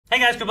Hey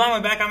guys, goodbye,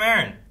 we're back. I'm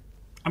Aaron.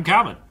 I'm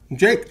Calvin.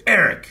 Jake.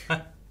 Eric.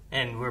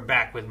 And we're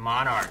back with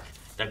Monarch,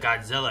 the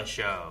Godzilla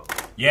show.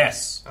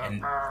 Yes. And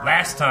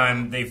last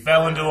time they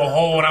fell into a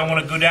hole and I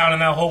want to go down in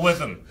that hole with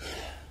them.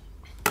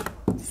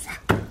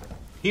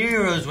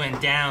 Heroes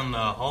went down the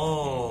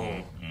hole.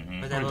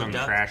 Mm-hmm. With that little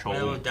duck? Trash hole.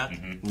 That little duck?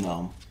 Mm-hmm.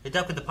 No. The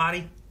duck with the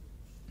potty?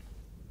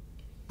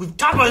 We've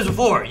talked about this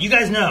before. You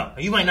guys know.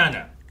 Or you might not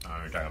know. I don't know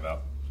what you're talking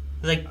about.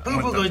 Like,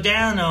 Boo-Boo goes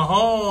down the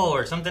hole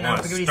or something. I I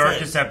want to forget start what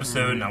he this said.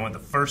 episode and I want the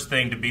first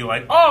thing to be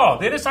like, oh,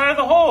 they decided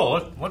the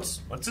hole.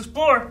 Let's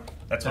explore.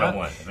 That's what I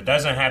want. If it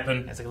doesn't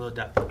happen, That's like a little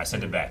duck. I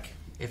send it back.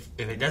 If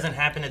it doesn't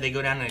happen, if they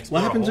go down and explore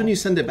What happens when you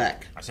send it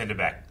back? I send it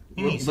back.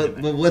 You mean you send it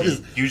back? But what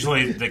is...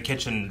 Usually the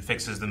kitchen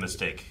fixes the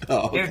mistake.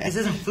 Oh, okay. Eric, this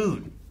isn't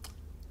food.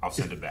 I'll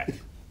send it back.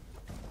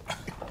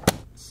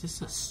 Is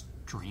this a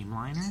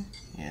streamliner?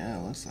 Yeah,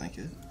 it looks like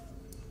it.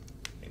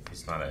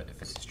 If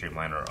it's a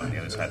streamliner on the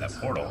other side of that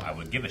portal, I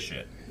would give a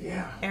shit.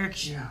 Eric,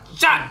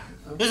 shut!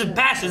 There's a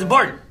pass, there's a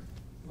board.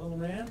 Little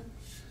man,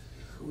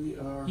 we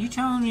are... You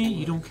telling me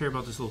you don't care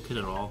about this little kid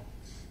at all?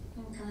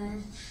 Okay.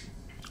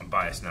 I'm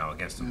biased now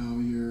against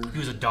him. Now He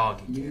was a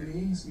dog. your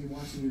meetings, me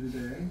watching you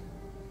today.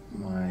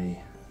 My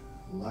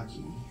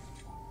lucky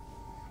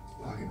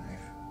pocket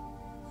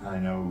knife. I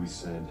know we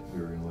said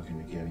we were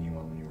looking to get you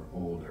one when you were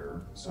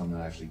older, so I'm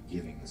not actually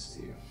giving this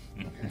to you,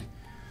 okay?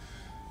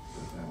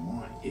 But if I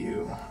want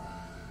you,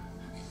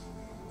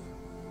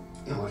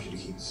 I want you to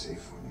keep it safe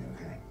for me,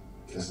 okay?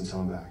 Just until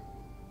I'm back.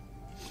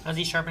 Does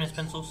he sharpen his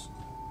pencils?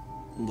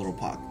 Little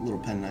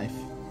pen knife.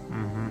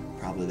 Mm-hmm.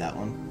 Probably that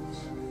one.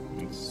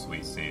 It's a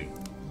sweet scene.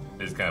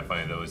 It's kind of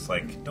funny though. It's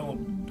like,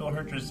 don't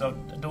hurt yourself.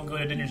 Don't go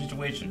into your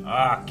situation.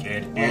 Ah,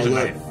 kid. Here's a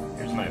look. knife.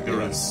 Here's a knife. Go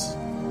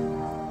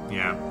run.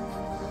 Yeah.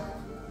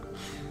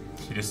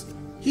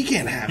 He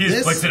can't have He this.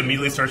 just flicks it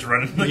immediately, starts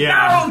running. Like,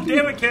 Yeah. no,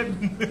 damn it, kid.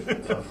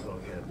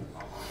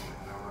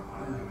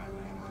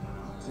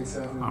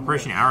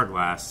 Operation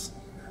Hourglass.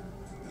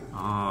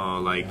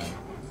 Oh, like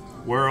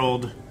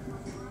World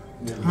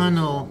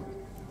Tunnel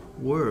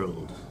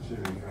World.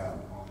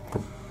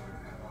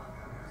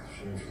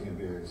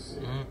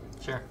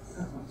 Sure.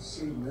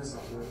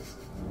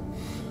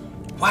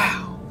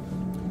 Wow.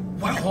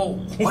 What a hole.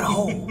 What a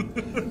hole.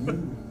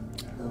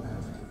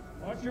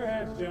 Watch your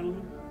heads,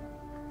 gentlemen.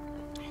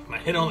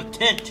 Might hit on the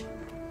tent.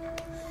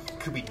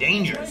 Could be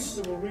dangerous.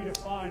 Will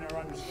redefine our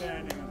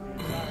understanding of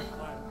the entire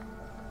planet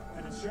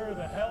and ensure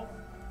the health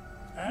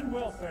and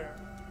welfare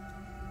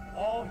of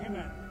all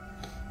humanity.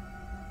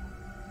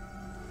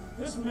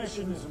 This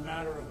mission is a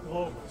matter of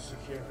global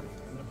security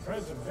and the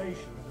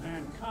preservation of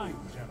mankind,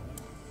 gentlemen.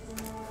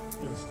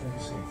 Please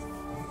stay safe.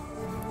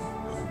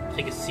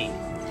 Take a seat.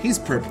 He's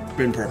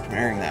been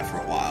preparing that for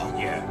a while.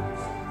 Yeah.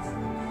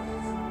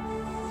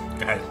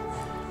 Guys,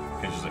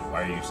 it's just like,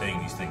 why are you saying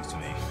these things to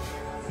me?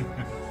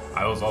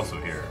 I was also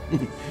here.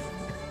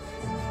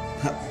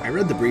 I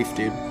read the brief,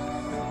 dude.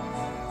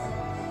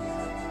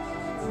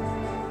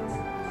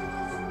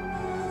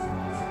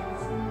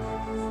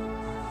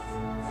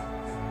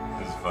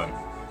 This is fun.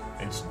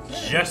 It's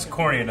just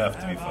corny enough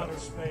to be fun. Outer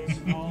space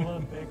and all the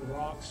big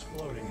rocks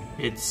floating.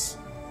 It's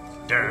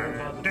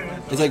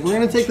It's like, we're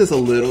gonna take this a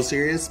little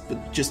serious,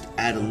 but just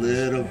add a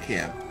little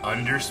camp.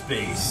 Under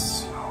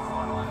space.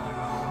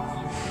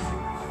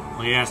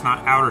 well, yeah, it's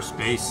not outer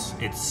space.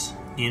 It's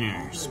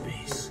inner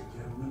space.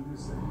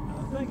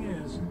 The thing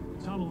is,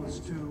 the tunnel is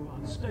too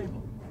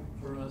unstable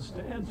for us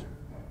to enter.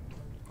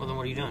 Well, then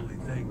what are you The doing? only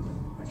thing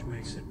which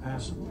makes it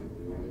passable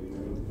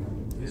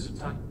is a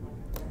tunnel.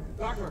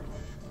 Doctor!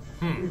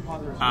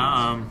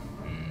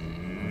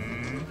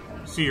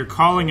 So you're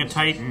calling a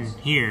Titan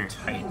here,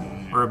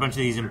 Titan. where a bunch of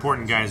these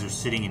important guys are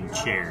sitting in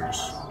chairs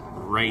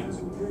right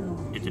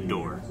at the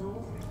door.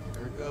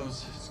 There it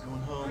goes. It's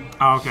going home.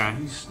 Oh, okay.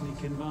 We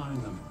sneak in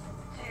behind them,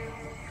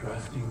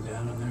 drafting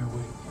down in their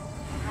wake.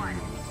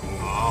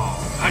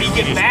 How do you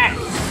get back?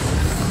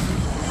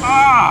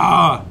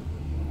 Ah!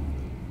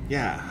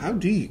 Yeah, how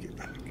do you get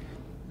back?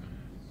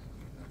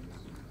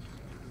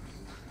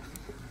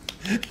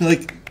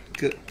 Like,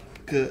 don't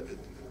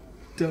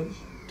know.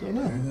 There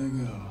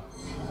they go.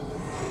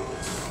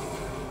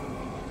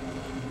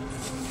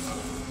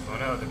 Oh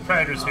no, the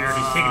Predator's here.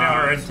 He's taking out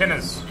our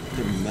antennas.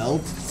 To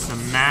melt? It's a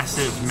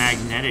massive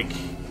magnetic.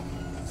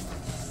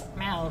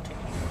 Melt.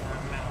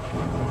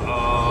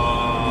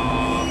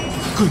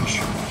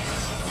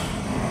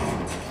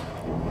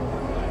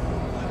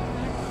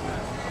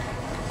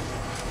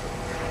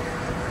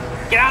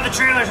 Get out of the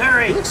trailers,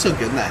 hurry! He looks so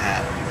good in that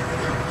hat.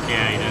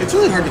 Yeah, he does. It's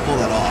really hard to pull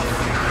that off.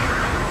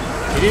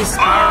 It is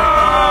scary.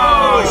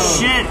 Oh,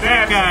 shit,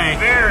 that That's guy.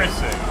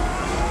 embarrassing.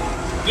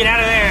 Get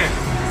out of there!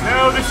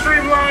 No, the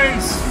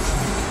streamlines.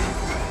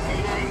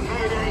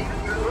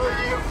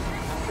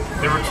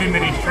 There were too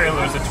many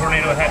trailers. The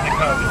tornado had to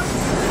come.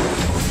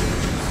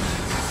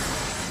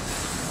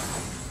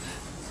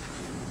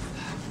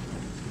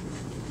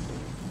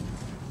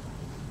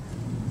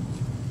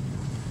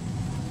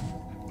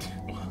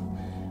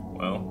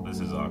 Well, this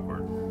is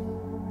awkward.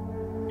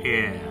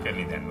 Yeah. I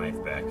need that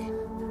knife back.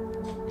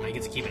 I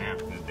get to keep it out.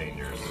 This is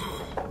dangerous.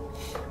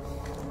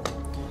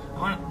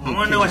 I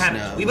want to know what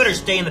happened. We better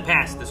stay in the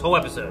past this whole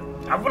episode.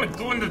 I want to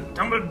go into.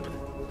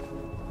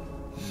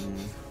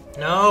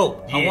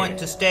 No, I Yeah. want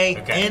to stay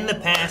Okay. in the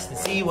past and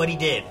see what he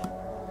did.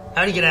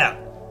 How'd he get out?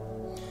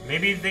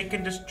 Maybe they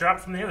can just drop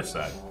from the other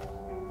side.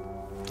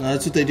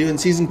 That's what they do in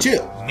season 2.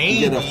 Maybe.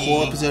 You get a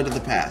whole episode of the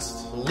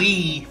past.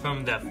 Lee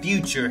from the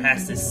future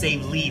has to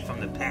save Lee from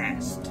the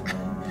past.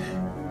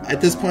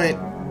 At this point,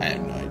 I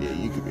have no idea.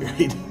 You could be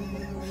right.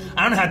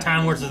 I don't know how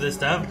time works with this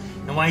stuff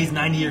and why he's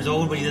 90 years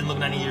old, but he doesn't look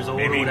 90 years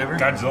old or Maybe whatever.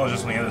 Godzilla's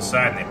just on the other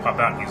side and they pop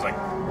out and he's like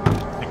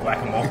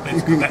whack-a-mole.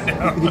 He's go back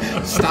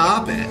down.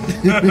 Stop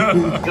it.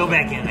 Go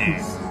back in there.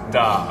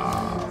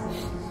 Stop.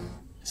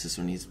 Is this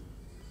when he's...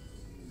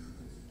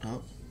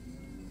 Oh.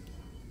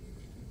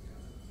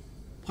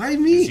 Why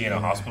me? Is he in a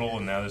hospital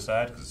on the other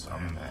side? Because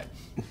I'm mad.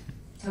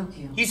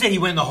 Tokyo. He said he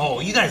went in the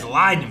hole. You guys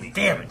lied to me.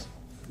 Damn it.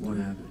 What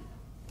happened?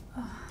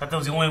 Thought that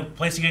was the only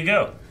place he could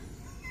go.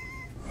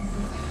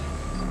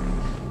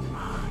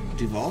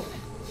 Duval?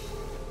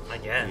 I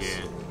guess.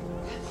 Yeah.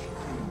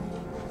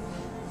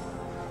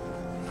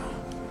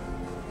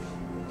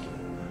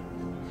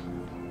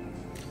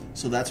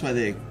 So that's why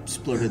they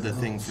exploded the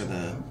thing for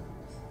the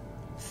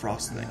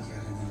frost thing.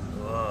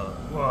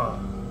 Whoa.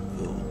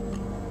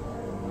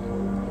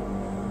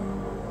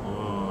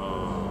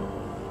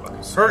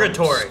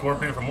 Purgatory.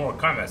 Scorpion from Mortal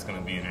Kombat's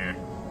gonna be in here.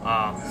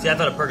 See, I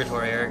thought of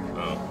Purgatory, Eric.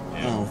 Oh,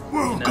 yeah.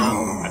 Oh. No.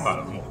 I thought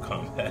of Mortal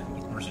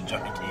Kombat versus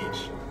Johnny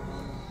Cage.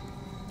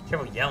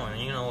 Careful yelling.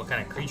 You know what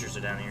kind of creatures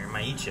are down here. It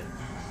might eat you.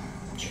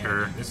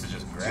 Sure. This is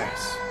just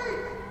grass.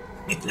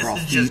 This Raw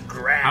is just feet.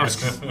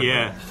 grass.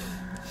 Yeah.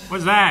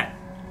 What's that?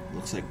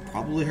 Looks like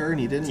probably her and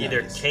he didn't It's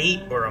either notice.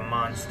 Kate or a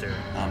monster.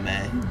 Oh,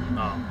 man.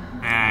 Oh.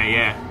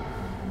 Yeah.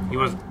 He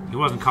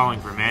wasn't calling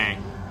for May.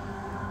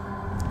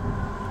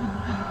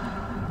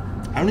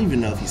 I don't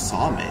even know if he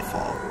saw May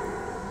fall.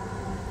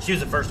 She was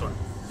the first one.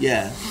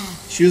 Yeah.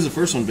 She was the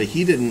first one, but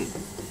he didn't...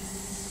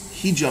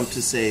 He jumped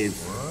to save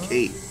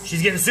Kate.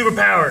 She's getting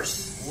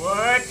superpowers.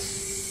 What?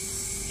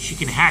 She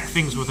can hack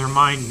things with her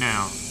mind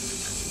now.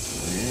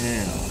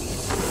 Yeah.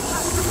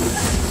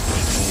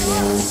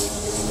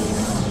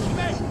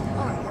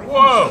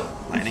 Whoa!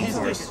 Lightning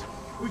force.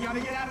 We gotta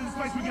get out of this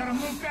place. We gotta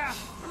move fast.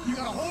 You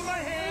gotta hold my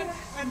hand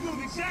and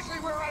move exactly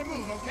where I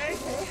move, okay?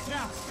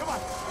 Now, come on.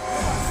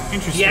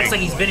 Interesting. He acts like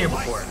he's been here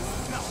before.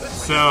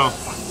 So,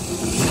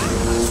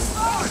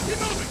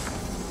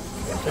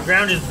 The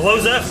ground just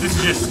blows up. This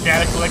is just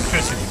static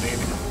electricity,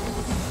 baby.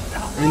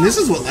 I mean, this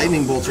is what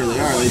lightning bolts really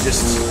are. They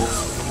just...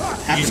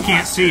 you just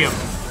can't see him.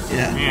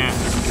 Yeah. Yeah.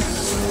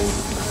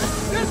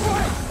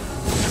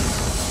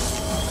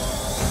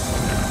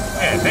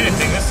 Yeah, if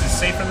anything, this is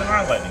safer than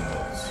our lightning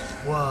bolts.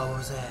 Whoa, what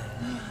was that?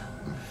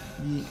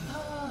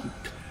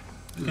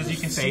 Because you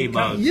can see Fey it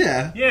coming. bugs.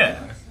 Yeah.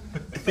 Yeah.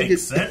 It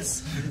makes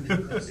sense. You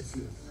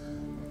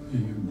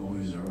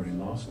boys already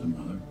lost a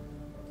mother.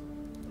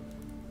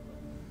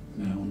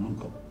 Now an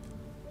uncle.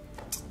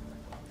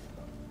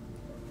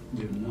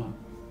 Did not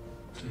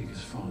take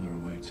his father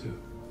away too.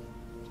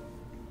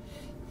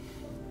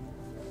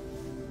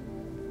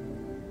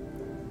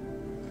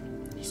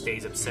 He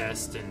stays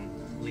obsessed and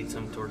leads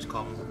him towards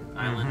Calm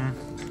Island.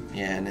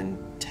 Yeah, and in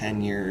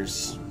 10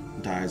 years,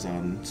 dies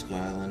on Skull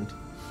Island.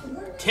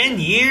 10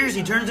 years?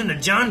 He turns into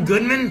John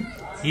Goodman?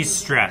 He's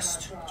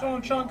stressed.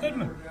 John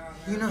Goodman.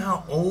 You know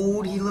how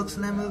old he looks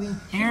in that movie?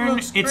 Aaron,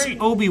 looks it's great.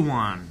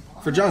 Obi-Wan.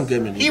 For John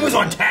Goodman, He was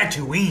on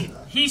Tatooine.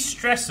 He's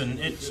stressing.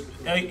 It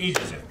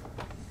ages it.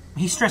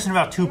 He's stressing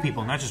about two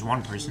people, not just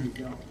one person.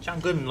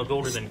 John Goodman looked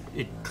older than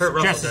It Kurt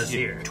Russell stresses does you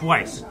here.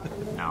 twice.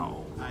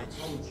 No. I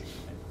told you.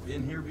 I've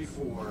been here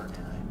before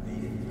and I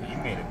made it back. You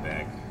made it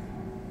back.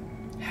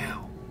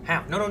 How?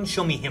 How? No, don't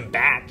show me him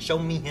back. Show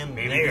me him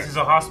Maybe there. this is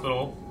a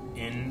hospital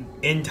in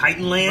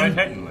Titanland?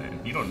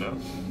 Titanland. You don't know.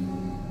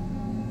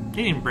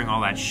 They didn't bring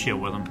all that shit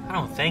with them. I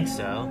don't think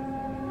so.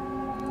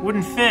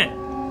 Wouldn't fit.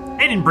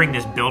 They didn't bring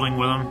this building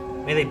with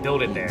them. Maybe they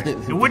built it there.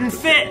 It wouldn't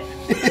fit.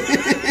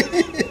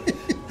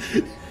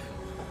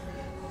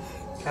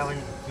 Calvin,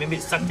 maybe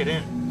it sucked it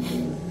in.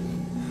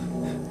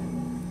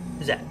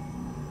 Who's that?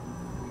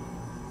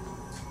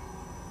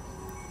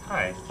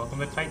 Hi, welcome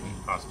to Titan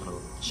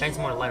Hospital. Shine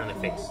some more light on their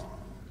face.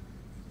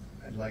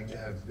 I'd like to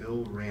have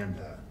Bill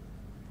Randa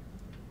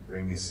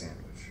bring me a sandwich.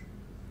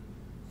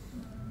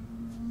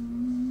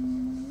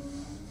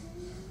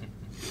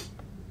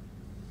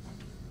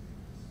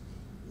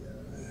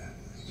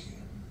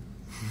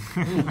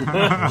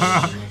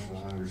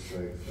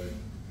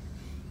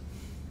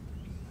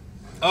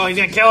 Oh, he's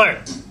gonna kill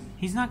her.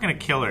 He's not gonna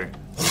kill her.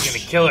 He's gonna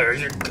kill her.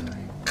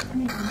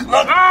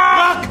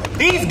 Look!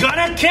 He's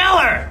gonna kill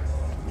her!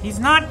 He's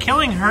not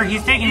killing her.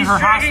 He's taking her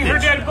Dragging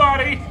hostage. her dead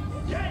body.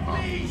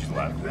 She's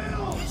alive.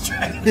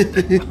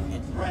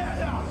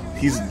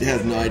 He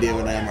has no idea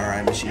what an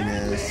MRI machine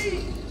is.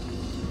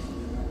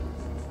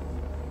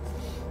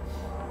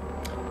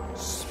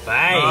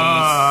 Spice.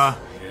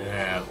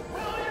 Yeah.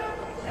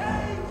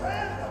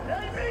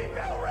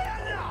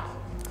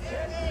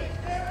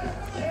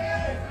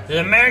 The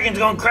Americans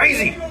going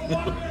crazy.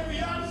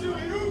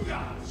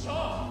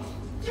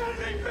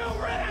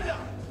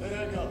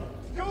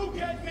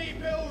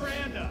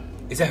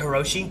 Is that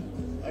Hiroshi?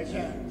 I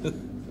can't.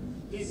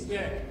 He's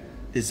dead.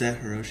 Is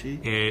that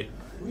Hiroshi? It.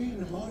 We're in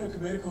the Monarch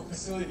medical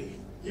facility.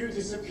 You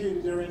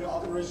disappeared during the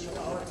Operation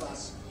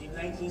Hourglass in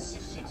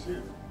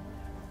 1962.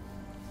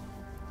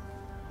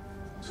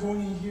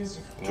 20 years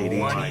ago. Oh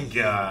my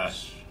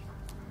gosh.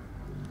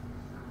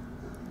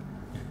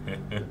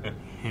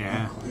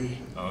 Yeah.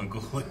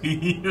 Uncle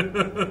Lee.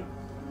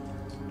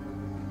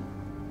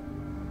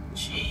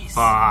 Jeez.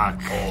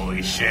 Fuck.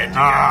 Holy shit.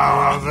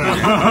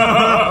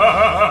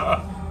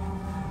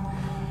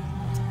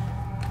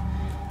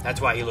 That's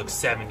why he looks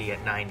 70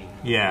 at 90.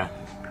 Yeah.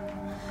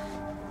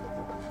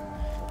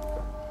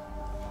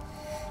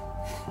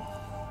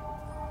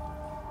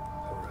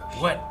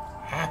 What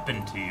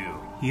happened to you?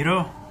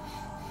 Hiro?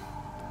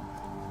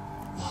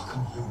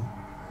 Welcome home.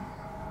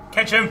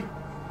 Catch him!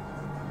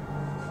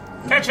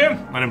 Catch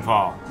him! Let him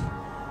fall.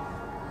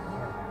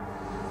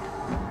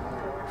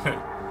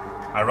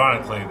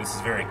 Ironically, this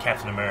is very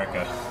Captain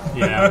America.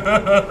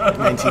 Yeah.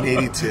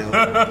 1982.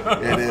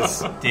 It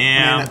is.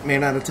 Damn.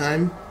 Man out of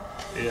time?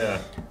 Yeah.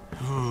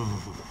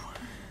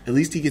 At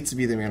least he gets to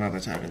be the man out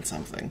of time in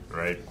something.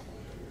 Right.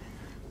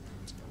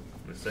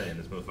 I'm just saying,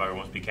 this motherfucker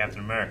wants to be Captain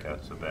America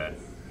so bad.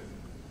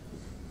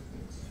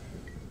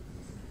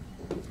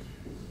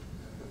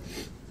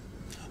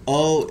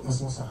 Oh,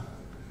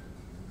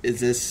 is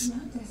this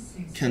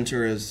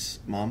Kentura's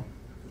mom?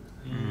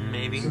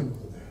 Maybe.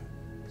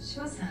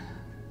 翔さん、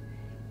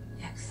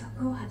約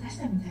束を果たし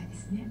たみたいで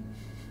すね。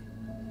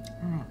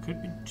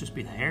 Could be, just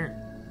be the hair.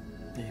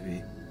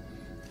 Maybe.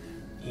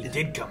 He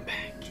did come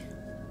back.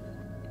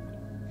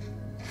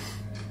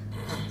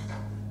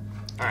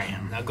 Alright,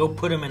 now go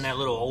put him in that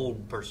little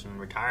old person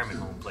retirement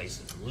home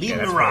place. Leave him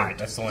that's to right. ride.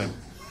 That's the only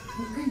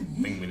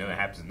thing we know that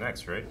happens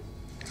next, right?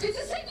 It's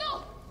a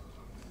signal!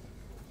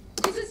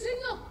 It's a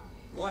signal!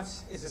 What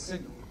is a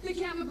signal? The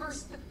gamma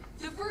burst.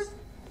 The first...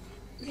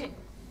 Okay.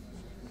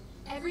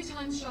 Every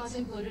time Shaw's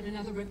imploded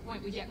another rip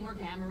point, we get more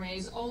gamma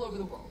rays all over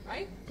the world,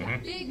 right?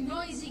 Big,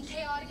 noisy,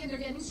 chaotic, and they're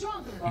getting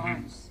stronger.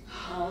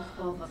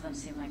 Both of them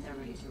seem like they're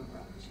ready to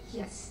erupt.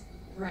 Yes,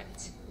 right.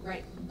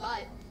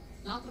 But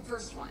not the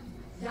first one.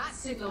 That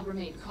signal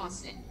remained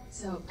constant.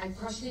 So I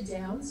crushed it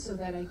down so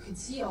that I could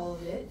see all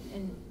of it.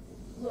 And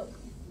look,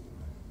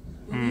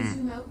 when you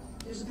zoom out,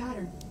 there's a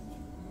pattern.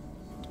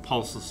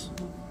 Pulses.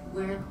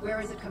 Where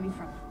is it coming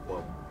from?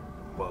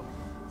 Whoa.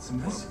 It's a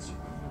message.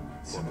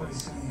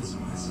 Somebody's sending us a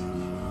message.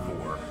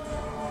 4,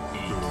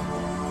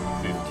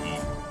 8, 15,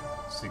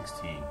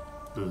 16,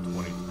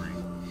 23,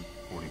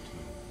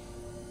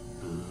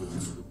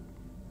 42.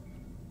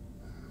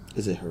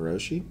 Is it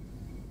Hiroshi?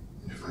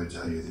 If I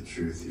tell you the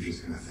truth, you're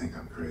just gonna think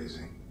I'm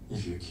crazy.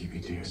 If you keep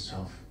it to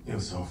yourself,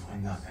 you'll so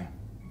find nothing.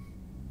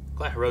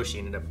 Glad Hiroshi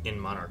ended up in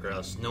Monarch, or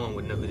else no one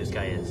would know who this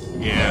guy is.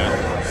 Yeah.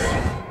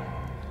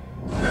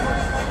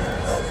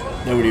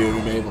 Nobody would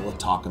have been able to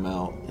talk him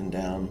out and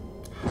down.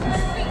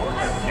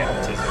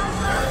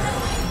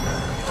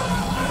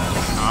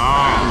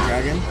 Oh.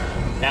 Dragon?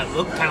 That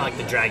looked kind of like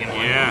the dragon one.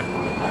 Yeah.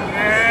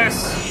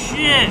 Yes.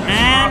 Shit,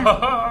 man.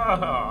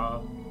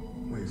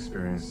 We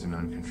experienced an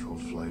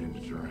uncontrolled flight into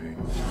terrain.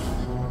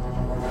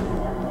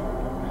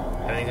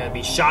 Everything's gonna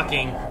be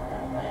shocking.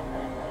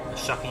 A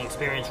shocking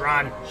experience,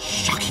 Ron.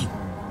 Shocking.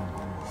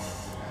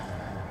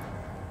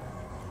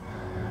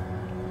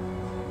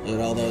 Look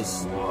at all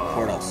those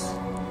portals.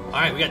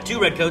 Alright, we got 2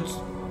 red coats.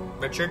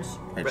 Red shirts?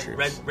 Red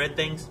shirts. Red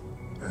things.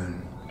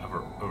 Ben,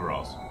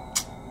 Overalls.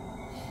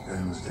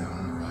 Ben was down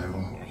on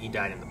arrival, Yeah, he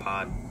died in the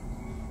pod.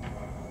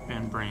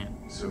 Ben Brandt.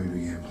 so we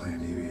began playing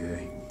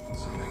DBA.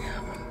 Something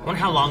happened. I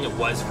wonder how long it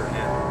was for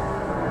him.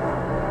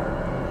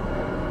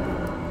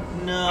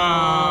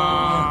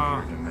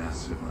 No. Heard a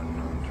massive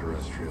unknown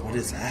terrestrial. What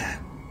is that?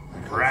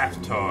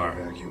 Raftar.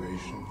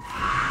 Evacuation.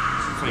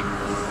 It's like,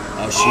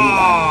 Oh, she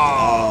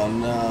died. Oh,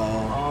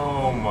 no.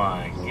 Oh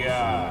my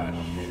god.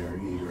 Made our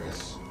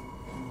egress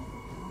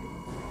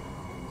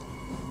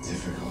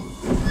difficult.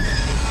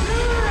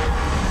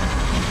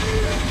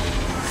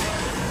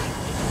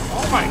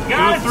 Oh my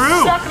god, Go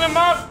through. sucking him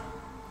up!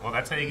 Well,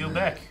 that's how you go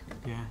back.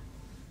 yeah.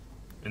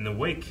 In the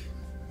wake.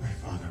 My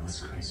father was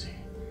crazy.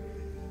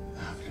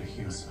 After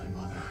he was my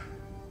mother.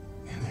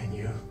 And then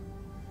you.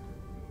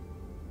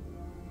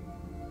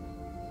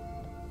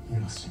 He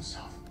lost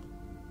himself.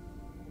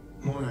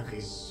 Monarch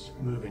is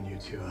moving you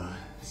to a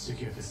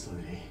secure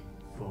facility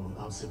for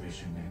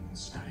observation and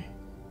study.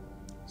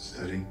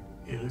 Study?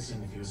 It looks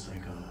and feels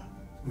like a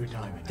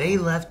retirement. They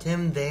left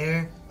him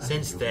there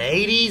since the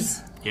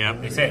 80s?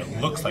 Yep. They say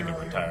it looks like a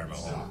retirement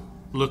home.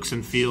 Looks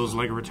and feels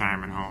like a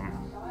retirement home.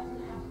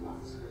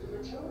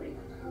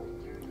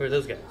 Who are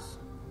those guys?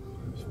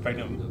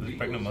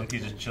 Pregnant monkey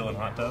just chilling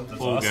hot tubs.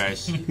 That's Old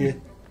awesome. guys.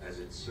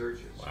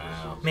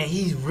 Wow. Man,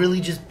 he's really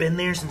just been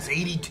there since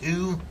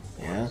 82?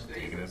 Yeah.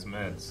 Taking his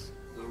meds.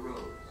 The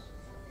roads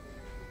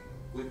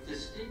with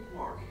distinct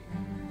marking.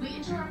 We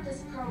interrupt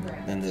this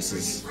program. And this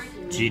is...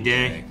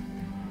 G-Day.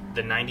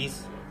 The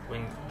 90s?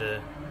 When the...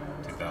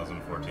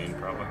 2014,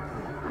 probably.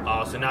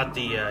 Oh, so not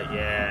the,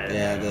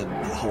 Yeah, the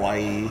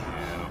Hawaii. Yeah.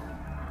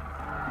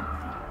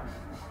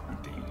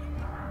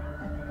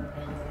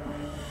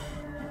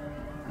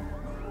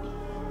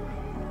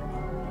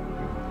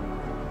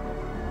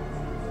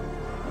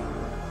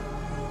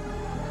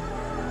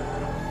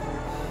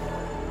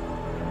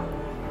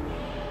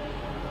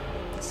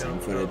 same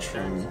footage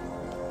from.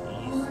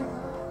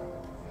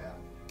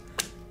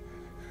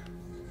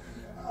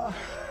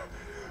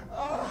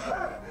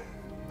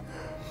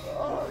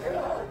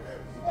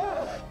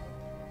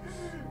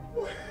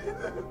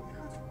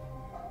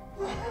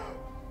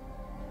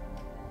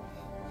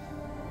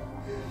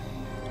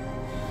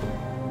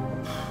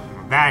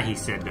 That he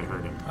said that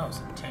hurt him. That was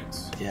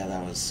intense. Yeah,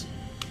 that was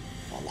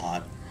a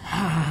lot.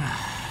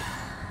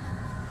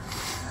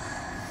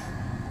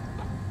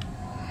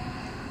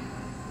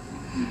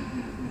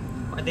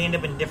 Why'd they end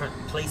up in different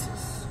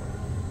places?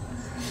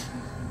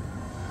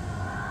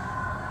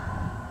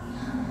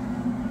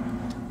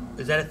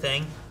 Is that a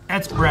thing?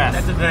 That's breath.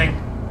 That's a thing.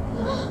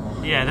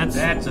 Yeah,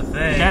 that's a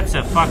thing. That's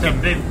a fucking That's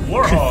a big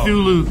warhol.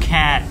 Cthulhu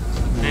cat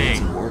It's a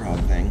thing.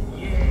 warthog thing.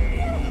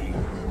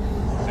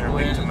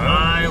 When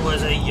I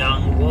was a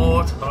young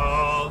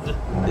warthog.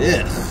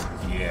 Yes.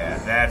 Yeah,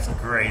 that's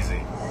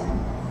crazy.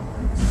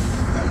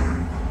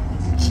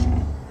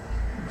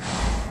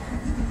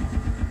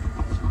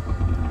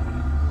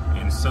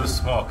 And so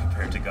small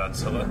compared to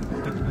Godzilla.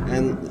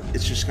 And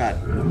it's just got.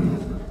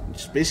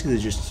 It's basically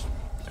just.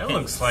 That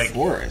looks like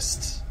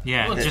forests.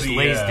 Yeah, That it looks just the,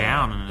 lays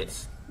down and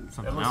it's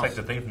something That looks else. like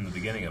the thing from the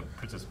beginning of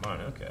Princess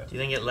Mononoke. Do you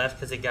think it left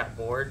because it got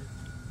bored?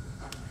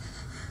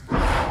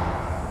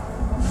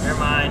 Never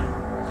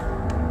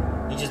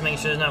mind. You just make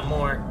sure there's not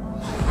more.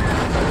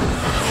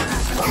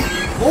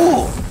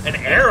 Oh! An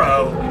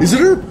arrow? Is it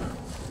her?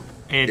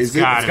 It's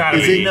gotta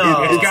is be. it-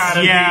 No. It's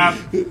gotta Yeah.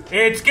 be.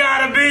 It's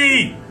gotta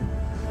be.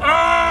 Oh!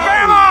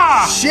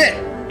 Grandma! Shit!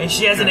 And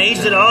she hasn't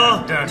aged at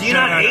all? Do you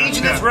not age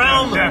in this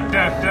realm?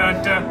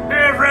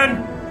 Hey,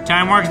 friend.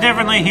 Time works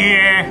differently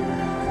here.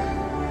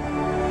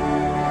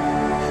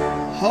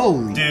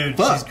 Holy Dude,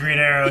 fuck. she's Green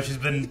Arrow. She's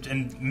been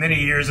in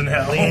many years in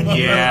hell.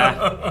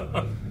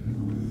 Yeah.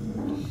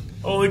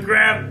 Holy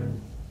crap.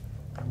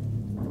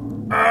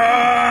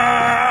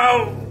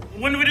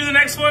 When do we do the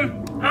next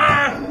one?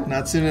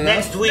 Not soon enough.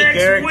 Next week, Next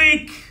Eric.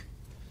 week.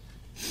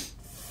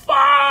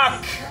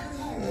 Fuck.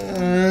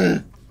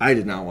 I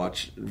did not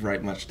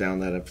write much down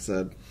that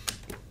episode.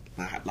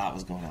 A lot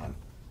was going on.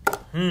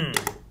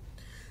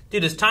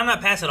 Dude, does time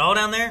not pass at all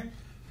down there?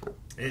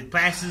 It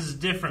passes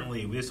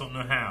differently. We just don't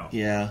know how.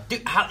 Yeah.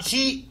 Dude,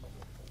 she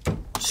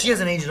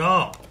hasn't aged at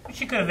all.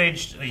 She could have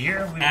aged a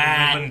year. We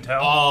At wouldn't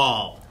tell.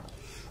 all.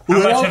 How Well,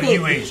 much that have also-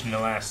 you aged in the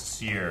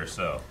last year or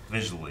so,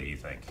 visually, you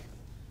think?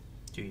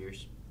 2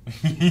 years.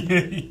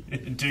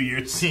 2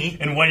 years. See?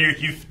 In 1 year,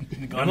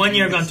 you've gone In 1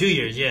 year, I've 2 gone 2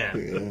 years, yeah.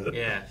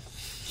 Yeah.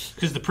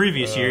 Because the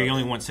previous year, you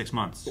only went 6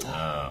 months.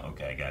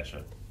 Okay,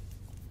 gotcha.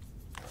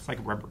 It's like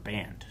a rubber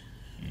band.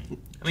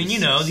 I mean, you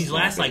know, these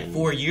last like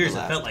 4 years,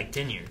 it felt like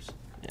 10 years.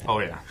 Oh,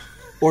 yeah.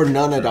 Or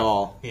none at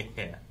all. Yeah,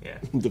 yeah.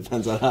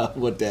 Depends on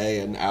what day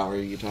and hour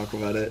you talk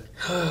about it.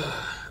 I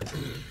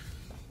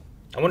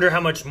wonder how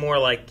much more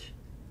like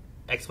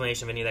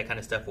explanation of any of that kind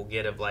of stuff we'll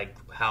get of like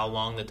how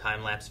long the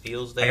time lapse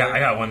feels there. I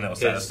got one that will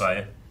satisfy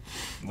you.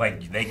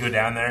 Like, they go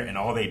down there and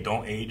all they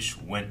don't age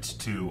went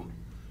to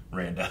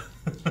Randa.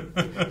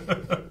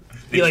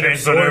 They like,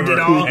 transferred absorbed over, it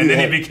all? and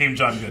then he became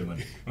John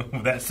Goodman.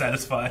 Will that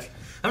satisfy?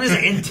 I'm just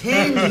like, in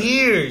 10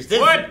 years.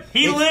 What?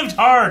 He lived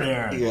hard,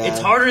 Aaron. Yeah. It's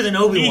harder than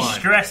Obi-Wan. He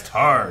stressed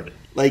hard.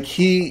 Like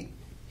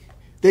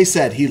they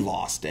said he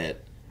lost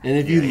it, and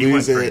if you he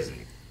lose went it crazy.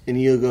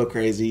 and you go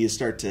crazy, you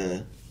start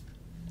to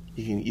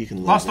you can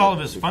lose Lost all it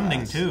of his too funding,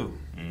 fast. too.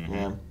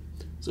 Yeah,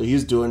 so he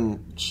was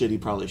doing shit he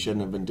probably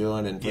shouldn't have been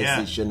doing, and places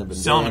he shouldn't have been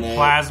selling doing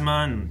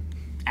plasma and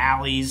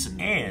alleys.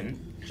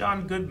 And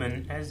John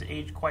Goodman has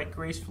aged quite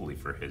gracefully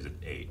for his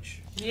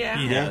age. Yeah.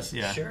 He has,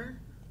 yeah. Sure.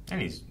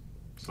 And he's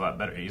a lot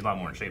better. He's a lot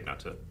more in shape now,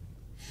 too.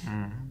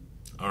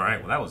 All right,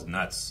 well, that was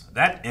nuts.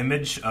 That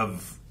image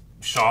of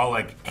Shaw,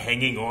 like,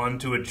 hanging on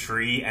to a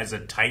tree as a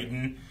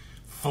Titan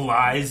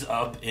flies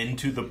up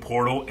into the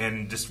portal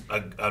and just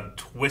a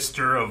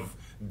twister of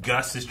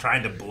Gus is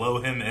trying to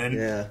blow him in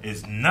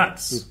is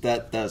nuts.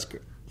 That was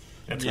crazy.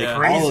 That's Like,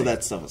 crazy. all of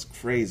that stuff is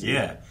crazy.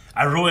 Yeah.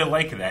 I really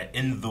like that.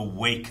 In the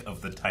wake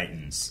of the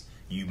Titans,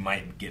 you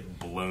might get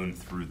blown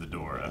through the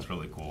door. That's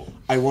really cool.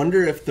 I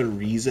wonder if the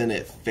reason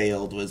it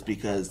failed was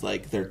because,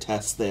 like, their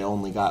tests, they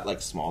only got, like,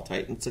 small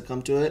Titans to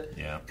come to it.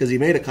 Yeah. Because he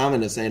made a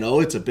comment of saying, oh,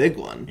 it's a big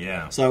one.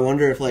 Yeah. So I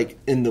wonder if, like,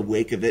 in the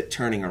wake of it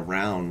turning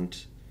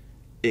around,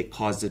 it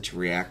caused it to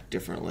react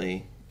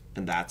differently,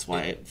 and that's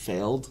why it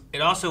failed.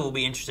 It also will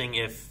be interesting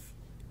if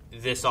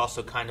this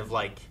also kind of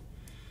like,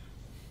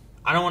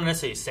 I don't want to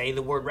necessarily say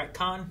the word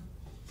retcon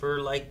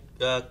for like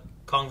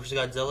Kong vs.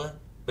 Godzilla,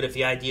 but if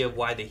the idea of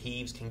why the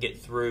Heaves can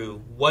get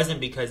through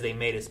wasn't because they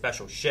made a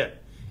special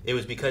ship, it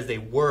was because they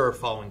were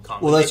following Kong.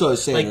 Well, that's what I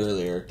was saying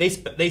earlier.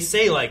 They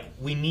say like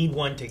we need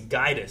one to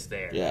guide us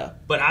there. Yeah.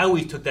 But I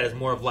always took that as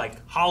more of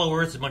like Hollow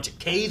Earth's a bunch of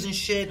caves and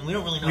shit, and we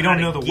don't really know. We how don't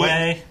to know the get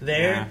way.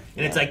 there, Yeah.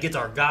 and it's like it's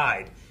our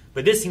guide.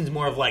 But this seems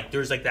more of like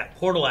there's like that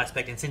portal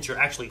aspect, and since you're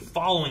actually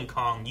following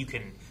Kong, you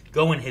can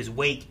go in his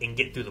wake and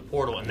get through the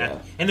portal, and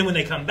that. And then when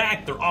they come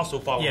back, they're also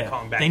following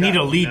Kong back. They need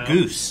up, a lead you know?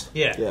 goose.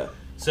 Yeah. Yeah.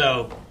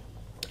 So,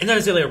 It's not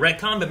necessarily a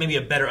retcon, but maybe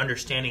a better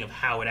understanding of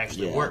how it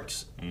actually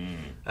works.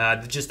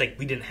 Just like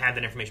we didn't have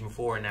that information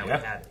before, and now we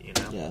have it. You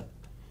know? Yeah.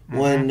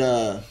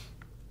 When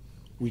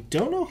we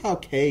don't know how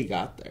Kay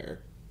got there.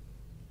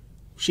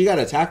 She got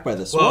attacked by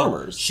the swarmers.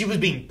 Well, she was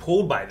being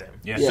pulled by them.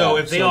 Yeah. So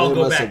if they all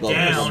go must back have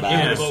down, back. it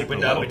would have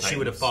opened up, and she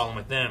would have fallen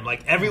with them.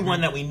 Like everyone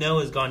that we know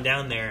has gone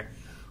down there,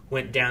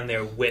 went down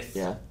there with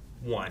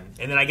one,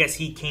 and then I guess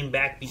he came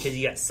back because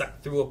he got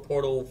sucked through a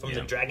portal from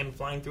the dragon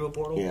flying through a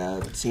portal. Yeah,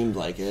 it seemed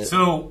like it.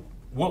 So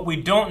what we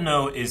don't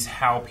know is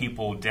how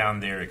people down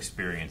there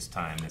experience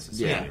time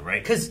necessarily,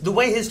 right? Because the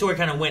way his story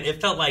kind of went, it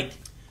felt like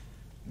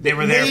they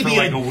were there for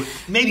like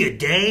maybe a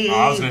day,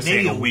 I was gonna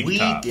maybe say a week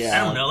tops.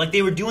 I don't know. Like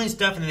they were doing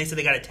stuff, and then they said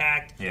they got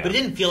attacked, Yeah. but it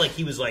didn't feel like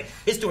he was like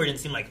his story didn't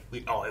seem like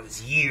it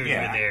was years we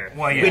were there.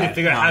 Well, We had to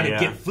figure out how to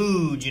get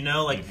food. You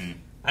know, like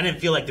I didn't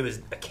feel like there was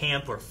a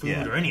camp or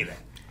food or any of that.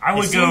 I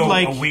would It go seemed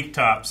like- a week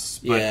tops,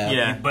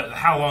 but but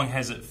how long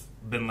has it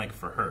been like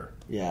for her?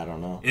 Yeah, I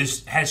don't know.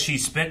 Has she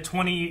spent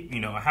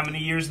 20? How many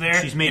years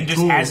there? She's made and just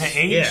tools. hasn't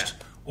aged,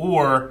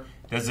 or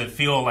does it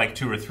feel like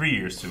 2 or 3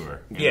 years to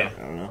her? Yeah,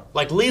 I don't know.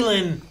 Like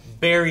Leland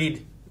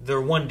buried their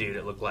one dude.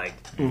 It looked like,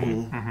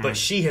 Mm-hmm. but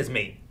she has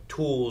made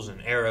tools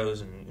and arrows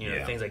and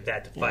things like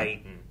that to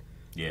fight.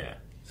 And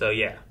so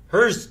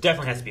hers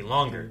definitely has to be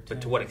longer,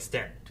 but to what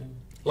extent?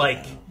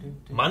 Like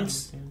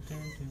months?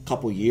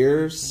 Couple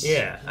years?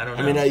 Yeah, I don't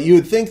know. I mean, you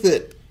would think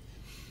that.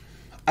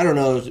 I don't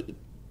know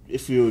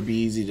if it would be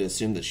easy to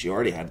assume that she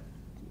already had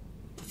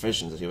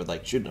proficiency with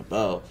like shooting a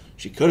bow.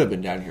 She could have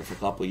been down here for a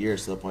couple of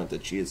years to the point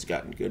that she has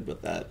gotten good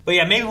with that. But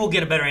yeah, maybe we'll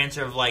get a better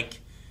answer of like,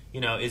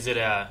 is it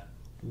a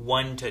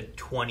 1 to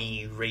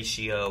 20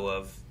 ratio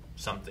of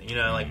something?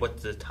 Like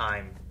what's the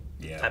time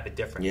type of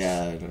difference?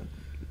 Yeah.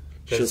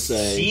 She'll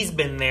say she's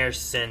been there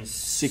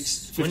since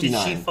 59. When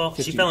did she fall?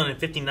 She fell in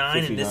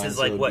 59, and this is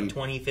like so what, it'd be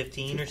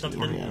 2015 or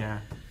something? Yeah.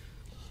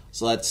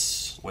 So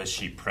that's. Was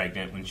she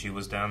pregnant when she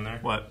was down there?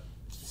 What,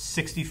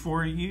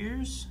 64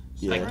 years?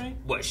 Is Yeah. that right?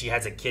 What, she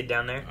has a kid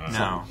down there?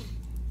 No.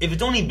 If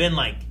it's only been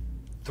like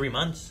 3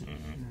 months,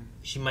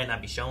 she might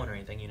not be showing or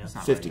anything,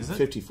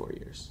 54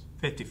 years.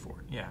 54,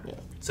 yeah.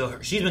 So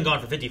she's been gone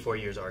for 54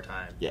 years our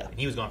time. Yeah. And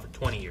he was gone for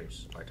 20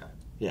 years our time.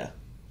 Yeah.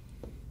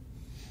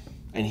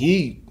 And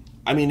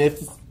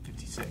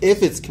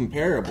if it's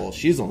comparable,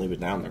 she's only been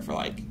down there for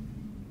like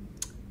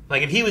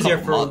if he was there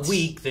for months. a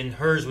week, then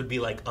hers would be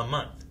like a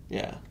month.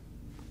 Yeah.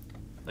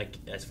 Like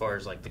as far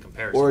as like the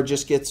comparison. Or it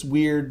just gets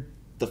weird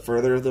the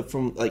further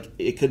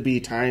it could be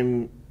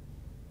time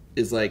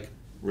is like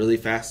really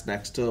fast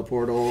next to a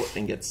portal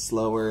and gets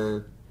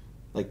slower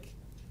like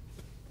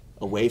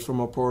away from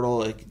a portal.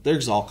 Like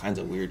there's all kinds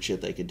of weird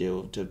shit they could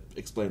do to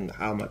explain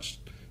how much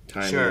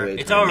time. Sure, away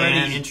it's time already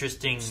is.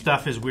 interesting.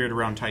 Stuff is weird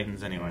around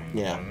Titans anyway.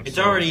 Yeah, it's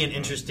already an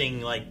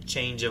interesting like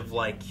change of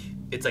like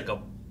it's like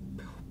a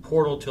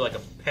portal to like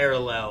a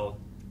parallel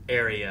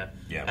area,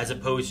 as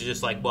opposed to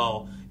just like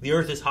the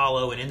Earth is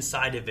hollow and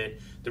inside of it,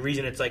 the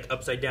reason it's like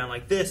upside down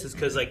like this is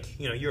because like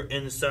you're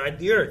inside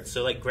the Earth,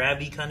 so like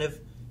gravity kind of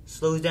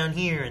slows down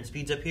here and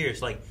speeds up here.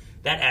 So like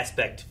that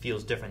aspect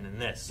feels different than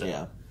this. So.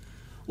 Yeah.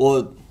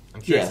 Well,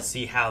 I'm curious to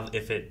see how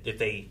if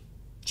they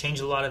change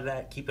a lot of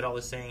that, keep it all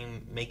the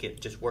same, make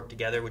it just work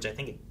together, which I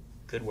think it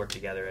could work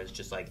together as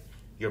just like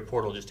your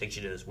portal just takes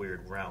you to this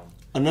weird realm.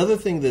 Another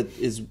thing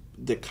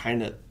that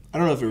kind of, I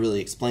don't know if it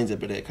really explains it,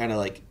 but it kind of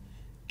like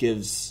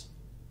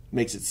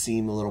makes it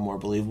seem a little more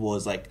believable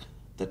is like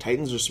the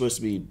Titans are supposed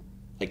to be,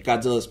 like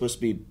Godzilla is supposed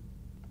to be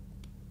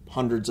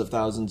hundreds of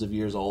thousands of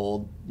years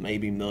old,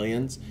 maybe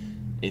millions.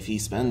 If he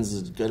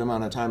spends a good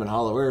amount of time in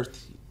Hollow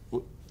Earth,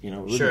 it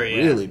wouldn't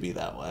really be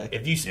that way.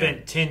 If you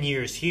spent 10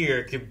 years here,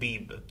 it could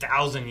be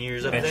 1,000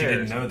 years up there. I bet you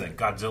didn't know that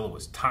Godzilla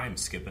was time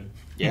skipping.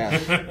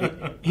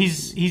 Yeah.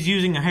 He's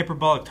using a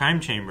hyperbolic time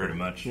chamber. Pretty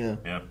much.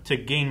 Yeah. To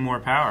gain more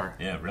power.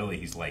 Yeah, really,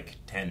 he's like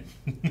 10.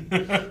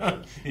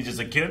 He's just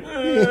a kid.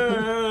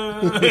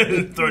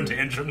 Throwing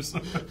tantrums.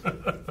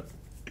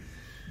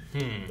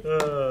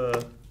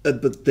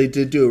 But they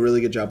did do a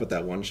really good job with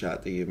that one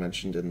shot that you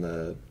mentioned in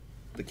the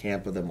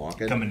camp of them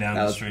walking. Coming down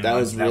the street. That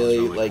was really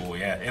like, cool,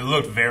 yeah. It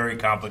looked very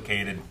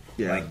complicated.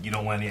 Yeah. Like, you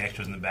don't want any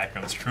extras in the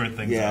background screwing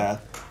things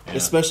up. yeah.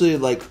 Especially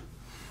like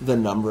the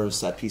number of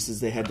set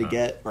pieces they had to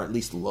get, or at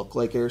least look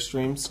like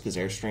Airstreams, because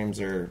Airstreams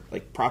are,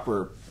 like,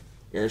 proper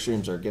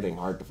Airstreams are getting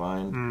hard to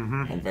find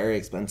and very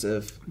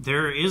expensive.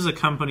 There is a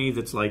company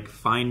that's, like,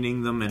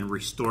 finding them and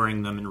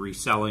restoring them and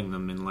reselling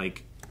them in,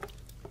 like,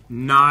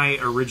 nigh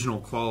original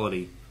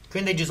quality.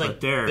 Couldn't they just, like,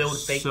 build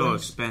fake so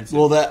ones? expensive.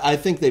 Well, I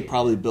think they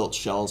probably built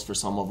shells for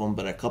some of them,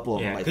 but a couple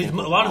of them, I think,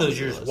 because a lot of those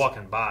you're just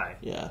walking by.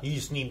 Yeah. You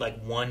just need,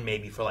 like, one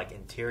maybe for, like,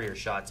 interior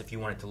shots if you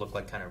want it to look,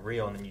 like, kind of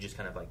real, and then you just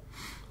kind of, like...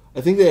 I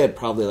think they had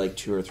probably, like,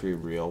 2 or 3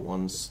 real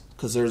ones,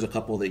 because there was a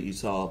couple that you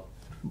saw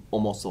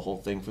almost the whole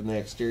thing from the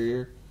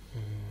exterior,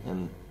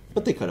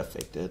 but they could have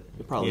faked it.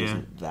 It probably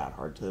isn't that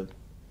hard to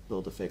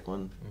build a fake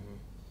one.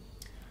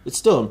 it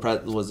still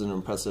was an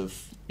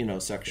impressive,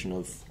 section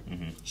of.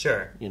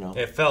 Sure.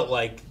 It felt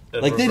like a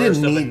Like, they reverse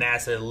didn't of a need-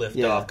 NASA liftoff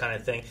Yeah. kind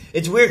of thing.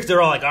 It's weird because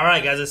they're all like, all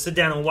right, guys, let's sit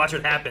down and watch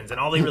what happens. And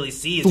all they really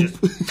see is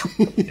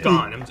just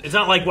gone. It's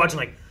not like watching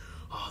like,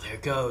 oh, there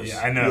it goes. Yeah,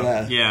 I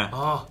know. Yeah.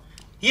 Oh,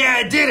 yeah,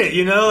 it did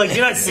it, Like,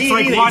 you're not seeing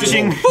like anything,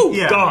 watching- just, poof,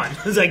 yeah. gone.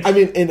 It's like, I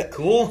mean, and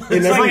cool.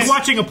 It's like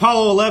watching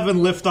Apollo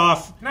 11 lift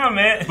off No,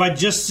 man. by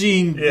just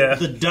seeing Yeah.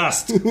 the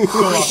dust go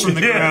off from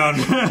the ground.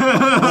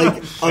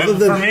 like other For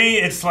than me,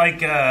 it's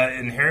like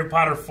in Harry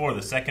Potter 4,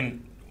 the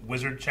second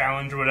Wizard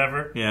Challenge or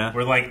whatever. Yeah.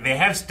 Where like they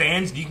have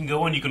stands you can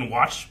go and you can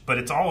watch, but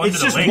it's all under It's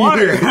the just lake.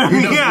 water.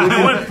 The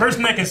Yeah. one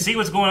person that can see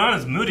what's going on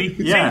is Moody.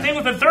 Yeah. Same thing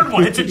with the third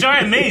one. It's a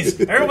giant maze.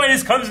 Everybody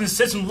just comes and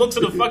sits and looks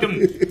at the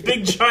fucking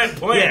big giant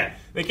plant. Yeah.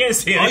 They can't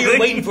see all anything. you're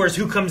waiting for is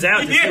who comes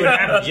out to see what Yeah.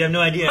 happens. You have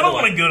no idea. I don't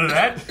want to go to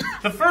that.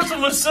 The first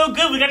one was so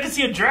good. We got to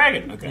see a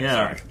dragon. Okay, Yeah.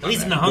 sorry. At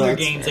least in the Hunger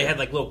That's Games, they had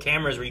like little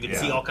cameras where you could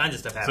Yeah. see all kinds of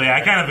stuff So happening. yeah,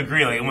 I kind of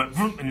agree. Like it went,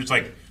 vroom, and it's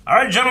like, all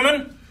right,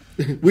 gentlemen,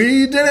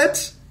 we did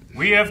it.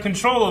 we have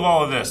control of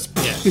all of this.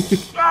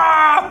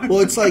 Ah! Well,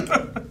 it's like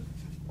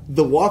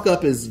the walk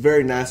up is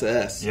very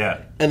NASA-esque. Yeah.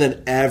 And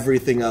then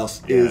everything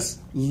else is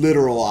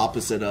literal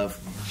opposite of.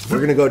 We're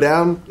gonna go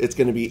down. It's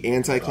gonna be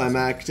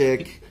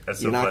anticlimactic. That's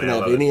so You're not funny, gonna I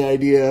have love any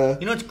idea.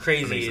 You know what's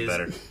crazy Makes it is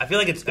better. I feel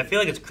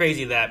like it's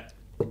crazy that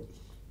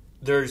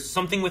there's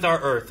something with our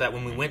Earth that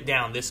when we went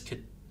down, this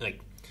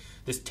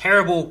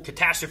terrible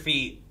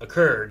catastrophe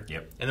occurred.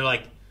 Yep. And they're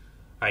like, all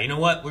right, you know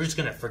what? We're just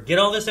gonna forget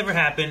all this ever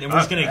happened, and we're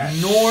just gonna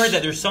ignore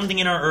that there's something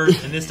in our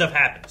Earth and this stuff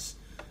happens.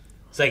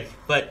 It's like,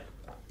 but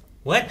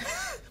what?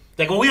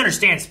 Like, well, we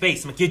understand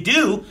space. I'm like, you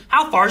do?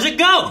 How far does it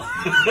go?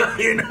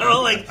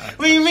 Like,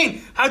 what do you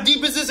mean? How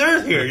deep is this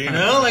Earth here?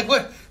 Like,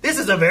 what? This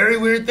is a very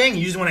weird thing.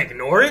 You just want to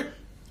ignore it?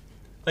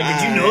 Like,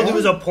 did you know there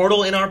was a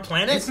portal in our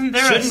planet? Isn't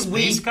there a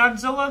space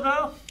Godzilla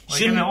though?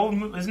 Like in the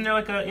old, isn't there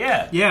like a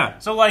Yeah.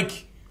 So like,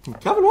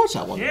 Haven't watched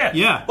that one. yeah,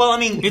 Yeah. Well, I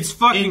mean, It's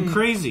fucking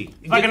crazy.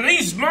 Like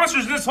these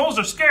monsters in this holes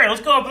are scary.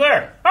 Let's go up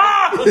there.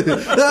 Ah!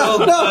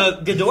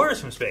 Ghidorah's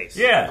from space.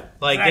 Yeah,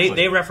 Like exactly.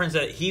 they reference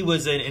that he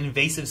was an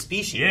invasive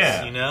species.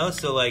 Yeah.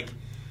 So like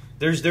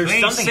there's They ain't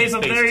something safe in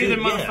up space there too.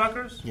 either, Yeah.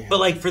 motherfuckers. But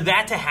like for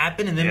that to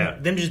happen and then Yeah.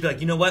 them just be like,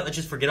 you know what? Let's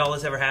just forget all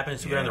this ever happened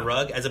and sweep it Yeah. under the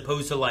rug, as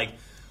opposed to like,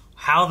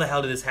 how the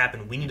hell did this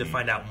happen? We need to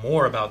find out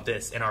more about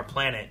this in our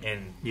planet,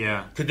 and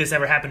Yeah. could this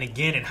ever happen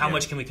again? And how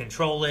much can we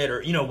control it,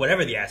 or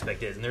whatever the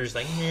aspect is? And they're just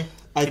like, eh.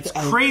 It's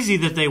crazy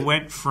that they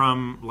went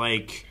from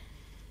like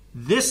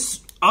this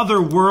other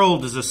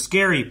world is a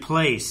scary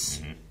place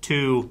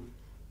to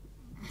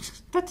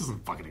that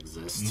doesn't fucking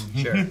exist.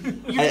 Sure.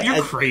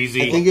 You're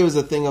crazy. I think it was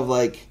a thing of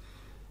like.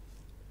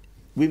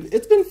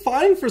 It's been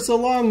fine for so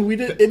long. It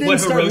didn't What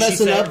start Hiroshi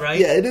messing said, up. right?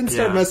 Yeah, it didn't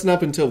start Yeah. messing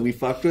up until we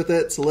fucked with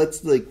it. So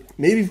let's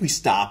maybe if we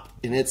stop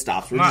and it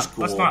stops, we're just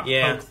cool. Let's not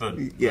Yeah. poke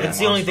the Yeah. That's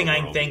the only thing I monster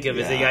can world. think of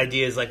is the Yeah.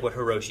 idea is like what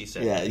Hiroshi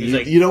said. Yeah, He was you,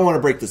 like, you don't want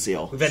to break the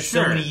seal. we've had so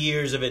Sure. many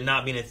years of it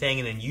not being a thing,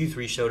 and then you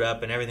three showed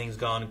up, and everything's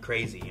gone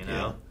crazy,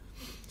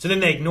 So then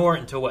they ignore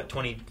it until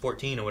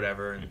 2014 or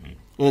whatever. And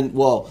And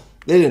well,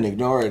 they didn't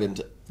ignore it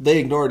until they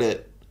ignored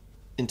it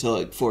until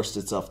it forced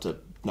itself to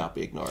not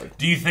be ignored.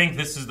 Do you think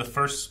this is the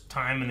first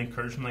time an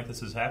incursion like this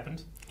has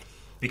happened?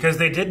 Because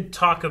they did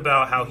talk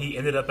about how he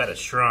ended up at a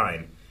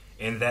shrine,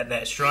 and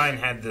that shrine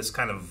had this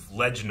kind of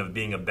legend of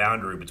being a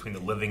boundary between the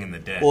living and the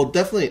dead. Well,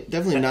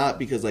 definitely not,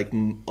 because like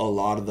a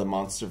lot of the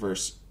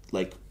MonsterVerse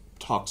like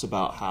talks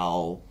about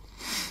how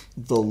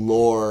the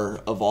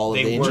lore of all of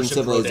They the ancient worship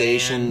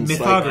civilizations,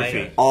 Rodan. Mythography.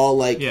 like, all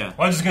like Yeah.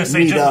 Well, I was just going to say,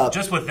 meet up.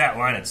 just with that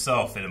line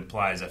itself, it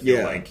implies, I feel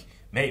Yeah. like,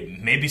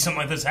 maybe something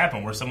like this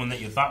happened, where someone that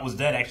you thought was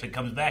dead actually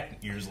comes back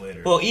years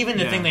later. well, even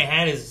the Yeah. thing they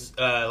had is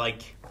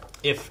like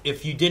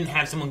if you didn't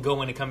have someone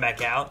go in and come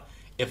back out,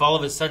 if all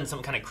of a sudden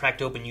something kind of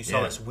cracked open, you saw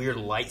Yeah. this weird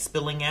light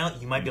spilling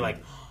out, you might be like,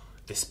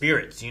 the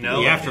spirits, The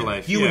Like,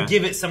 afterlife, You yeah. would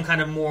give it some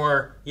kind of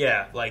more,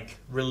 like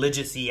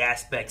religious-y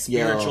aspect,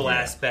 spiritual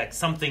aspect,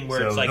 something where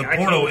so it's like the I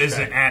can't portal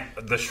describe isn't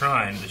at the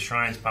shrine. The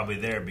shrine's probably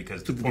there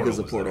because the portal because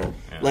the was portal. there.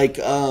 Yeah. Like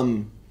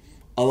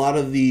a lot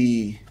of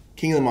the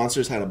King of the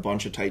Monsters had a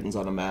bunch of Titans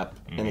on a map,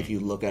 and if you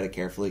look at it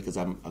carefully, because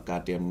I'm a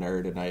goddamn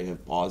nerd and I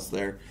have paused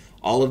there,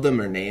 all of them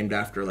are named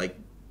after like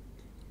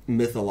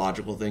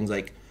mythological things.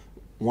 Like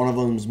one of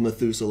them's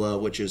Methuselah,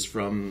 which is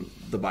from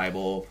the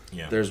Bible.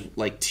 Yeah. There's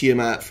like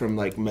Tiamat from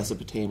like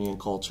Mesopotamian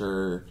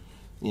culture.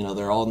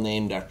 They're all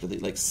named after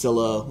like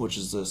Scylla, which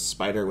is a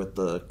spider with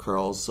the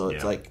curls. So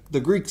it's Yeah. like the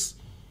Greeks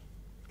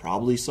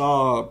probably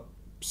saw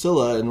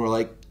Scylla and were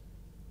like,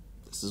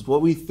 this is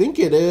what we think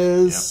it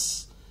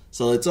is.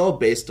 So it's all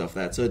based off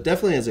that. So it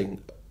definitely has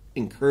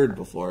incurred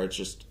before. It's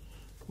just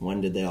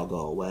when did they all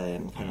go away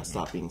and kind of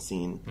stop being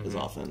seen as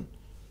often,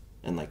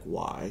 and like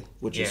why?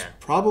 Which is Yeah.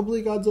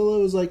 probably Godzilla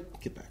was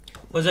like, get back.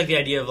 Well, it's like the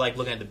idea of like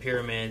looking at the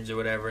pyramids or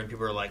whatever, and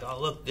people are like, "Oh,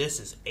 look, this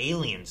is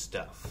alien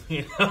stuff."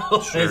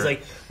 It's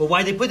like, well,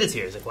 why'd they put this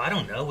here? It's like, well, I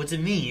don't know. What's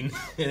it mean?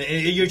 And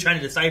you're trying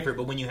to decipher it,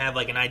 but when you have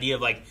like an idea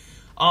of like,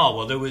 oh,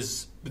 well, there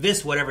was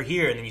this whatever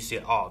here, and then you see,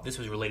 oh, this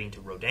was relating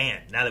to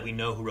Rodan. Now that we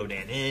know who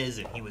Rodan is,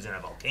 and he was in a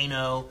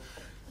volcano,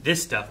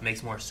 this stuff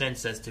makes more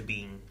sense as to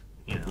being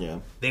You know, Yeah.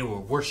 they were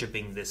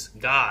worshiping this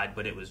god,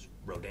 but it was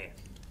Rodan.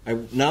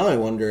 Now I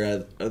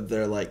wonder,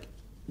 they're like,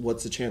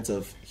 what's the chance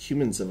of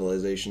human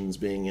civilizations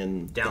being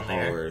in Down the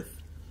there? Hollow Earth?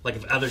 Like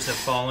if others have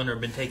fallen or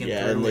been taken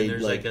Yeah, through, and and they,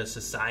 there's like- like a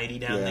society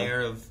down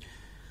there of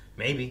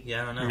maybe.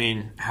 Yeah, I don't know. I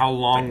mean, how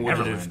long I've would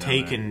never it been have down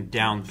taken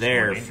down more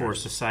there dangerous. for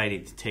society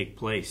to take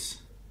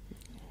place?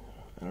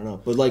 I don't know.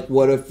 But like,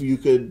 what if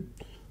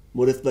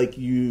like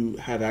you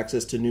have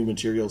access to new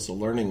materials, so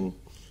learning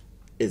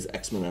is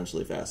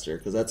exponentially faster?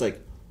 Because that's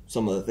like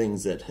some of the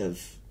things that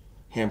have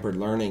hampered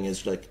learning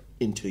is like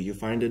until you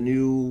find a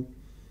new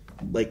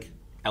like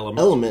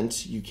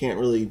element, you can't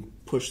really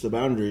push the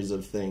boundaries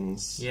of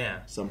things. Yeah.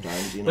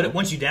 Sometimes, you know. But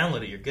once you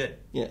download it, you're good.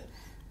 Yeah.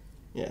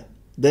 Yeah.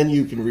 Then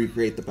you can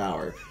recreate the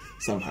power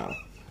somehow.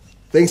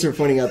 Thanks for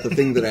pointing out the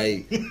thing that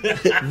I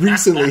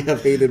recently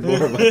have hated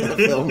more about that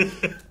film.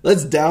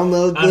 Let's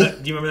download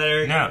Do you remember that,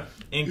 Eric? No.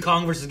 In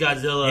Kong vs.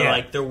 Godzilla, Yeah.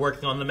 like they're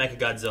working on the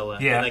Mechagodzilla.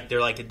 Yeah. And, like they're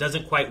like, it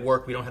doesn't quite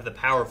work. We don't have the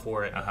power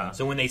for it. Uh-huh.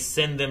 So when they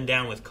send them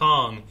down with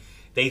Kong,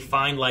 they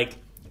find like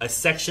a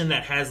section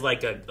that has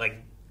like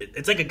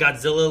it's like a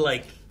Godzilla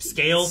like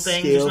scale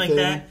thing, Scale just like thing.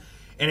 that,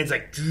 and it's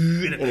like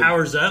and it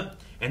powers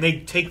up, and they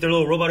take their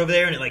little robot over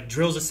there and it like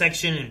drills a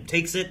section and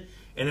takes it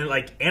and then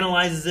like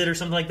analyzes it or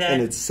something like that,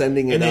 and it's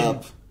sending it and then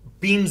up.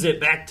 beams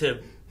it back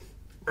to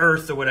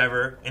Earth or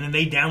whatever, and then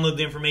they download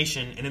the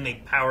information and then they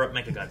power up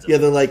Mechagodzilla. Yeah,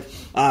 they're like,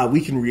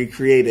 we can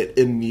recreate it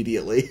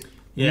immediately.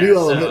 Yeah, New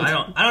so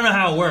element. I don't know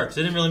how it works.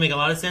 It didn't really make a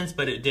lot of sense,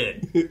 but it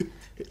did.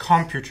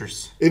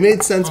 Computers. It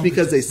made sense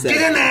because they said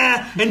Get in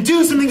there and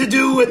do something to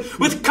do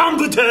with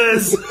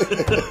computers.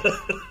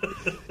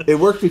 it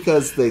worked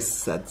because they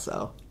said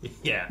so.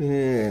 Yeah.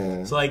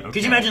 Yeah. So like, could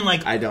you imagine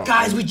like, I don't.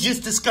 guys, we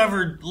just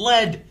discovered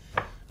lead.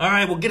 All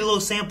right, we'll get a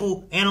little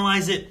sample,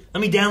 analyze it.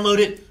 Let me download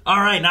it. All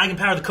right, now I can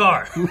power the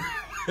car.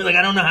 Like,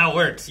 I don't know how it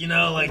works. You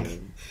know, like.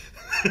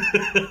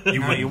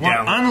 You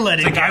want unleaded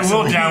It's like, I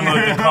will gasoline.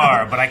 download the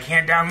car, but I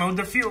can't download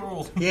the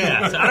fuel.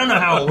 Yeah, so I don't know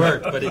how it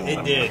worked, but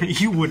it did.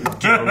 You wouldn't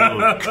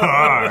download a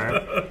car.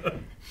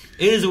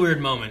 It is a weird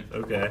moment.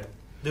 Okay.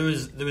 There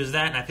was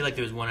that, and I feel like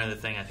there was one other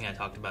thing I think I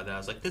talked about that I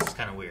was like, this is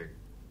kind of weird.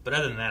 But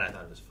other than that, I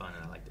thought it was fun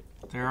and I liked it.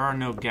 There are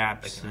no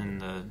gaps in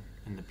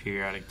the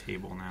periodic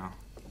table now.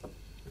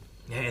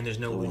 Yeah, and there's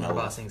no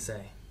bossing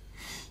say.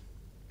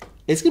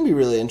 It's gonna be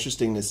really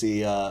interesting to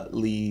see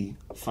Lee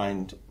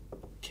find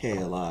Kay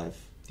alive.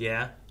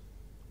 Yeah.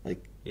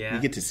 Like, Yeah.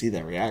 you get to see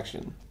that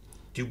reaction.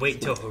 Dude, wait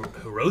until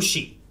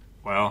Hiroshi.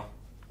 Well,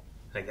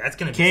 like that's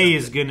gonna be Kay something.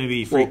 is going to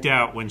be freaked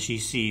out when she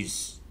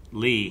sees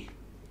Lee.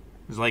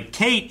 It's like,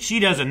 Kate, she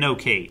doesn't know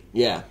Kate.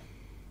 Yeah.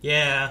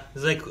 Yeah.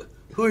 It's like,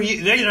 who are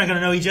you? They're not going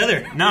to know each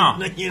other. No.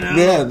 Like, you know?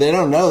 Yeah, they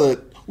don't know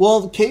that.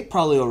 Well, Kate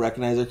probably will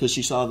recognize her because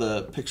she saw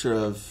the picture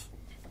of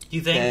Do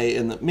you think? Kay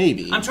in the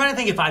maybe. I'm trying to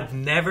think if I've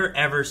never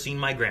ever seen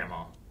my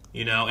grandma.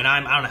 You know, and I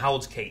don't know how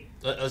old's Kate.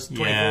 24.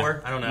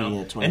 Yeah. I don't know. Yeah,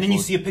 and 24. then you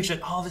see a picture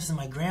like, oh, this is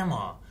my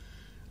grandma.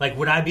 Like,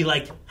 would I be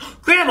like,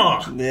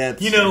 Grandma? Yeah,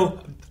 it's you know,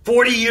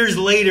 40 years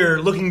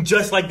later, looking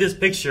just like this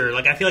picture.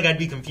 Like, I feel like I'd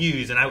be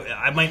confused, and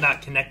I might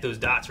not connect those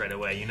dots right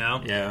away. You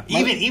know? Yeah.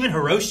 Even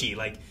Hiroshi,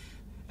 like,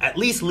 at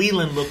least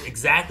Leland looked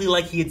exactly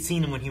like he had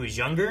seen him when he was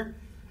younger.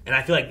 And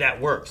I feel like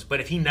that works. But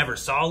if he never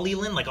saw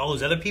Leland, like all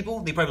those other people,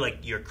 they probably like,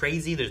 you're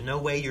crazy. There's no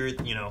way you're,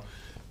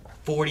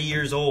 40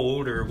 years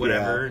old or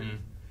whatever. Yeah. And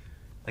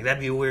like that'd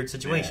be a weird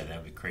situation. Yeah,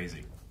 that'd be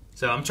crazy.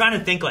 So I'm trying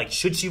to think, like,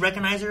 should she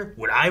recognize her?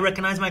 Would I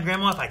recognize my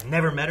grandma if I'd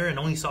never met her and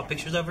only saw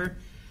pictures of her?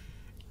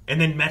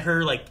 And then met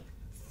her, like,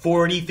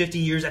 40, 50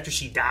 years after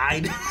she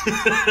died?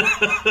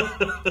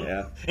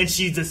 Yeah. And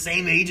she's the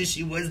same age as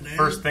she was then?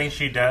 First thing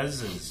she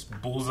does is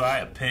bullseye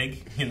a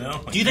pig, you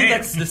know? Do you think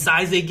that's the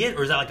size they get,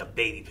 or is that like a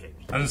baby pig?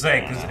 I'm just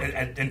saying,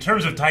 because in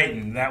terms of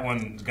Titan, that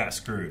one got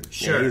screwed.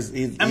 Sure. he's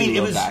I mean, a it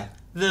little was... guy.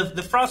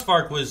 The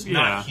Frostbark was Yeah.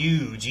 not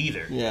huge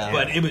either. Yeah.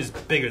 But it was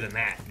bigger than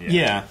that.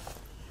 Yeah.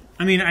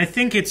 I mean, I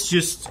think it's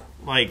just,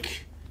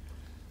 like,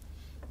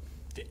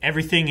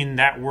 everything in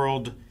that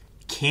world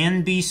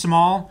can be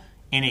small,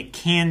 and it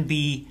can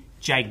be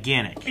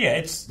gigantic. Yeah,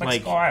 it's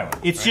like Skull Island.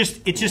 It's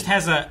right? it just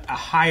has a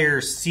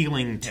higher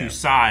ceiling to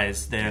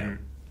size than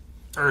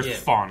Earth Yeah.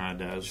 fauna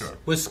does. Sure.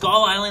 Was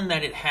Skull Island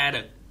that it had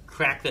a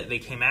crack that they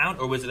came out,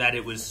 or was it that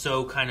it was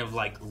so kind of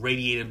like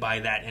radiated by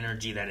that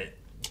energy that it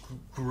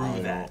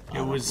grew that? I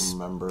don't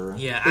remember.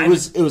 Yeah, it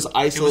was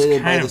isolated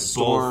by kind the of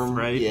storm, both,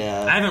 right?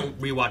 Yeah. I haven't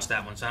rewatched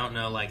that one, so I don't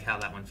know like how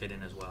that one fit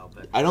in as well.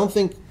 But I don't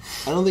think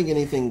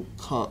anything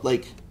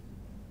like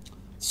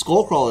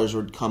skull crawlers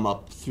would come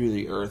up through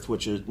the earth,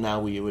 which is now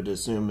we would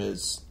assume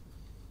is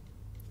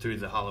through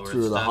the Hollow Earth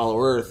through the stuff. Hollow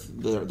Earth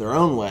their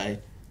own way.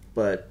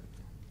 But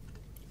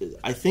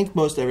I think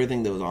most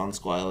everything that was on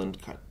Skull Island,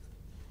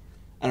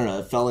 I don't know,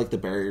 it felt like the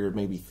barrier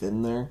may be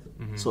thin there,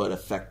 so it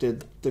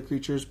affected the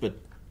creatures, but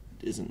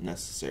isn't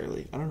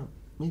necessarily. I don't know,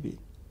 maybe.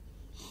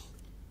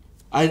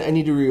 I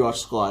need to rewatch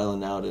Skull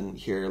Island now and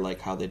hear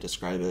like how they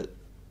describe it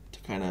to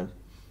kind of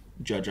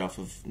judge off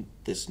of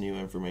this new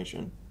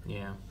information.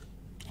 Yeah.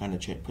 Kind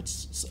of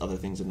puts other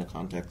things into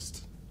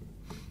context.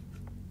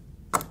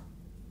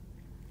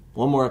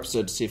 one more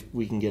episode to see if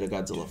we can get a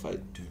Godzilla fight.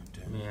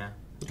 Yeah.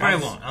 We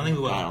probably won't. I don't think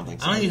we will. I don't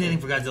think so. I don't think there's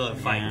anything for Godzilla to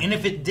fight. And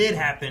if it did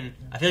happen,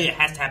 I feel like it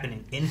has to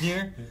happen in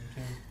here.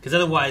 Because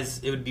otherwise,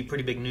 it would be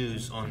pretty big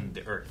news on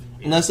the Earth.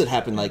 Unless it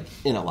happened like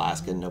in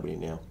Alaska and nobody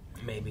knew.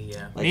 Maybe,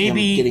 yeah. Like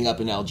Maybe him getting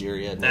up in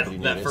Algeria and nobody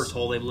That noticed. first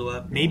hole they blew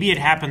up. Maybe it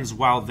happens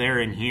while they're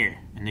in here,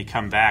 and they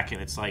come back,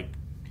 and it's like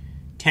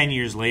 10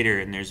 years later,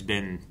 and there's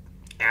been...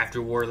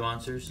 After War of the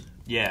Monsters?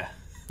 Yeah.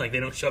 Like, they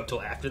don't show up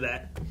till after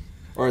that?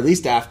 Or at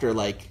least after,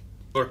 like...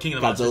 Or King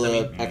of the Monsters,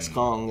 Godzilla I mean. X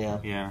Kong, yeah.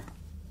 Yeah.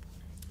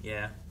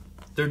 Yeah.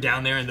 They're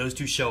down there, and those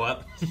two show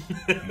up.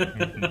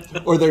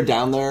 Or they're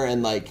down there,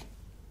 and, like,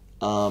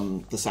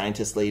 the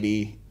scientist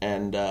lady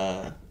and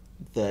the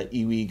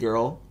Iwi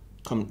girl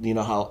come... You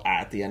know how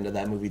at the end of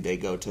that movie they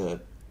go to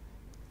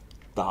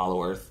the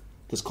Hollow Earth?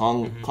 Because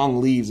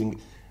Kong leaves,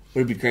 and...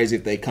 Would it be crazy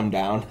if they come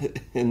down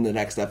in the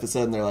next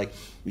episode and they're like,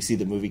 we see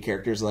the movie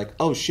characters like,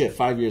 oh shit,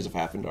 5 years have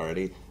happened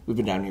already. We've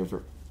been down here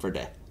for a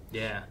day.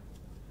 Yeah.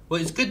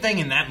 Well, it's a good thing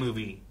in that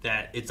movie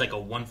that it's like a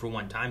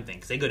one-for-one time thing.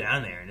 Because they go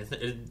down there and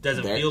it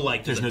doesn't feel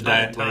like there's no no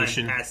time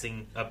dilation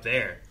passing up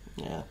there.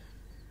 Yeah.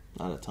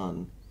 Not a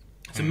ton.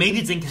 So maybe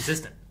it's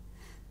inconsistent.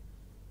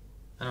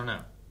 I don't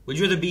know. Would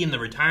you rather be in the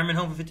retirement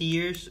home for 50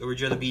 years? Or would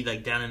you rather be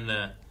like down in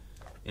the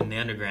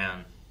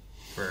underground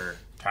for...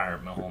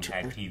 Retirement home,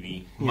 had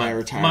TV. Yeah,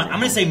 retirement.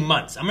 I'm going to say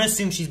months. I'm going to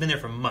assume she's been there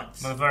for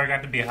months. Motherfucker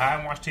got to be high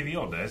and watch TV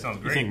all day. That sounds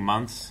great. You think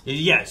months?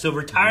 Yeah, so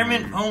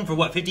retirement home for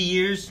what, 50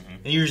 years?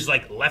 And you're just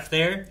like left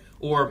there?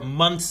 Or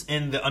months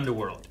in the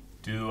underworld?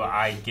 Do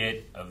I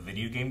get a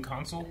video game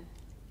console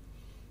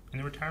in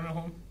the retirement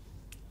home?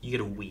 You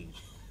get a Wii.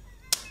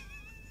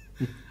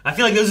 I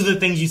feel like those are the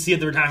things you see at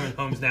the retirement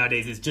homes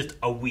nowadays. It's just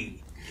a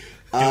Wii.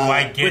 Do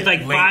I get with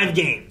like 5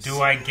 games?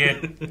 Do I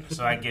get?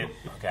 So I get.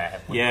 Okay, I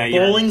have one. Yeah,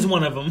 bowling's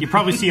one of them. You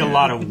probably see a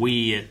lot of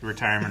Wii at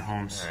retirement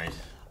homes. All right.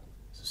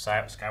 So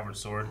Skyward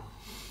Sword.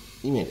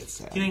 You made it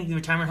sad. Do you think the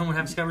retirement home would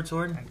have Skyward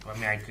Sword? I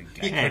mean, I could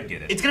get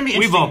it. It's gonna be interesting.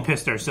 We've all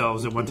pissed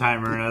ourselves at one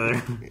time or another.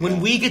 When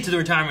we get to the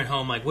retirement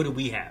home, like, what do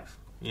we have?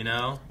 You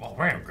know? Well,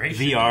 we're having great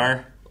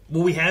VR.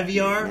 Will we have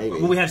VR?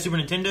 Maybe. Will we have Super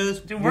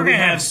Nintendos? Dude, we're gonna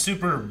have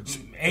super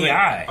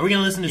AI. Are we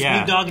gonna listen to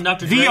Snoop Dogg and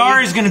Dr. Dre?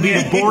 VR is gonna be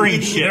the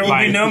boring shit. There will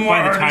be no more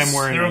by the artists. time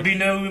we're in There will it. be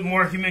no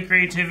more human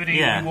creativity.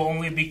 Yeah. We will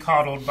only be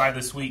coddled by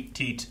the sweet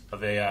teat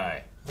of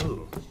AI.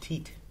 Ooh,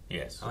 teat.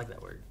 Yes. I like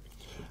that word.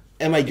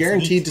 Am I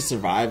guaranteed to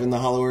survive in the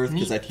Hollow Earth?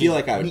 Because I feel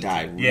like I would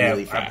die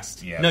really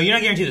fast. No, you're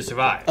not guaranteed to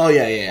survive. Oh,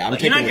 yeah.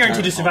 Like, you're not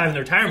guaranteed to survive in the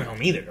retirement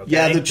home either. Okay?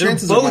 Yeah, the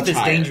chances are They're much both as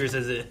higher. dangerous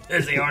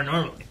as they are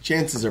normally.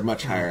 Chances are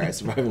much higher I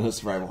survive in the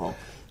survival home.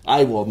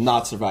 I will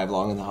not survive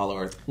long in the Hollow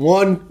Earth.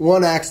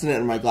 One accident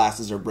and my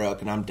glasses are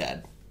broke and I'm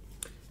dead.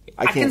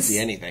 I can't see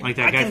anything. Like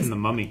that guy from The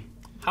Mummy.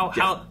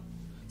 How?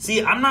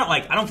 See, I'm not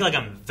like, I don't feel like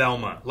I'm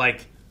Velma.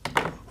 Like,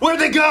 where'd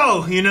they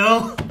go? You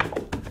know?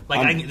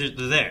 Like, they're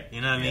there.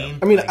 You know what I mean?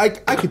 I mean,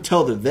 I could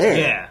tell they're there.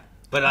 Yeah.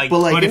 But if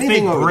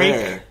anything they over break...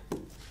 there,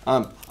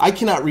 I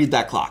cannot read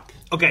that clock.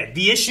 Okay,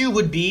 the issue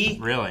would be...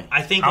 Really?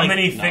 I think, How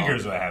many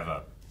fingers do I have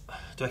up?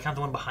 Do I count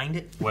the one behind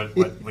it? What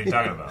are you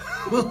talking about?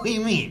 What do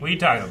you mean? What are you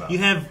talking about? You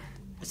have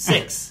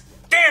 6.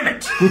 Damn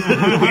it! You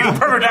have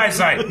pervert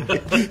eyesight.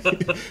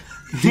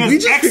 Did we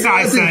just figure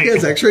out that he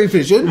has X-ray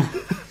vision?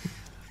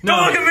 No,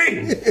 Don't look at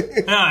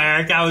me! No,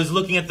 Eric, I was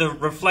looking at the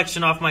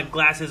reflection off my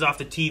glasses off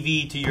the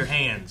TV to your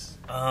hands.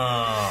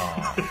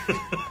 Oh.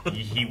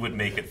 He would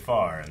make it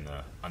far in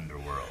the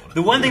underworld.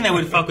 The one thing that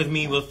would fuck with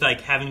me with,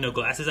 like, having no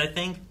glasses, I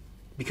think,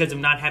 because of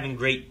not having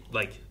great,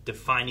 like,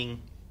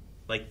 defining,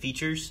 like,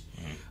 features,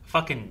 a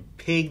fucking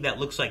pig that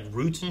looks like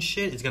roots and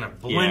shit is gonna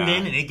blend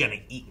in and it's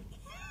gonna eat me.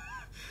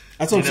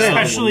 That's what I'm saying.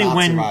 Especially I will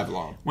not survive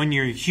long. when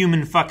your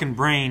human fucking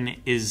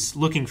brain is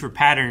looking for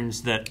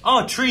patterns that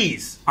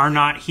trees are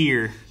not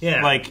here.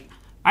 Yeah. Like,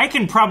 I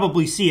can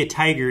probably see a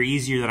tiger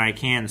easier than I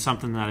can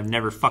something that I've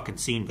never fucking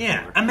seen before.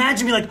 Yeah,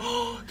 imagine me like,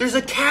 oh, there's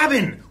a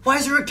cabin. Why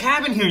is there a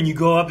cabin here? And you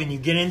go up and you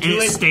get into And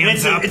it it.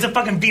 stands up. It's a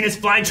fucking Venus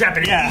flytrap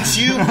and it eats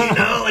you. You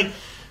know, like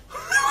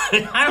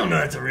I don't know.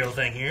 That's a real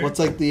thing here. Well, it's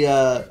like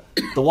the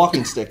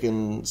walking stick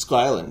in Skull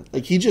Island.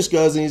 Like he just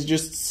goes and he's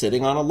just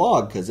sitting on a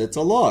log because it's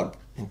a log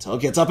until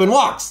it gets up and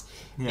walks.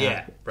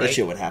 Yeah, right. That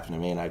shit would happen to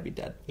me and I'd be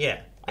dead.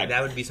 Yeah, like,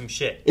 that would be some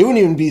shit. It wouldn't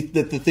even be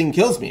that the thing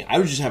kills me. I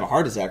would just have a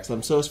heart attack because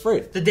I'm so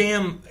afraid. The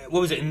damn,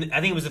 what was it?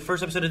 I think it was the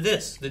first episode of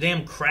this. The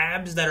damn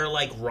crabs that are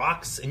like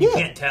rocks and you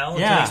can't tell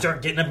until they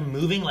start getting up and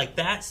moving. Like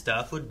that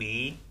stuff would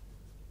be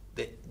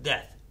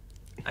death.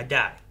 I'd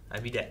die.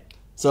 I'd be dead.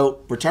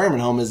 So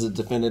retirement home is a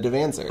definitive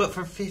answer. But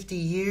for 50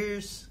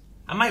 years,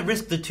 I might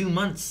risk the 2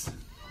 months.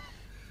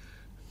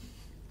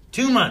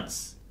 2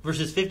 months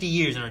versus 50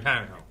 years in a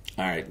retirement home.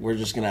 All right, we're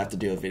just gonna have to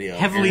do a video.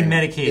 Heavily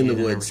medicated in the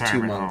woods, in a 2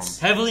 retirement months.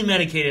 Heavily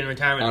medicated in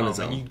retirement On home, his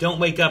own. and you don't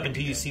wake up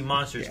until you see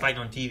monsters fighting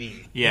on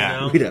TV. Yeah.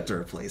 You know? We'd have to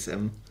replace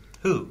him.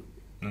 Who?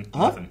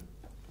 Nothing.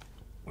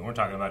 We weren't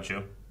talking about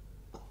you.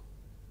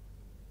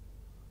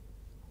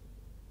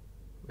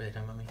 Were they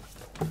talking about me?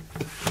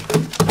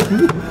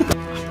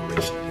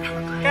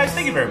 Guys,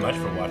 thank you very much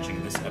for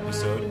watching this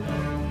episode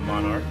of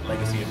Monarch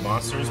Legacy of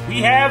Monsters.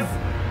 We have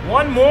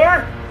one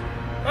more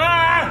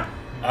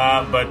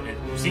But it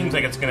seems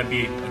like it's going to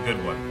be a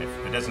good one. If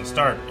it doesn't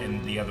start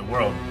in the other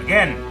world,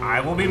 again, I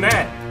will be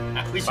mad.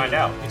 We find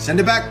out. Send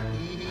it back.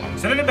 I'm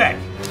sending it back.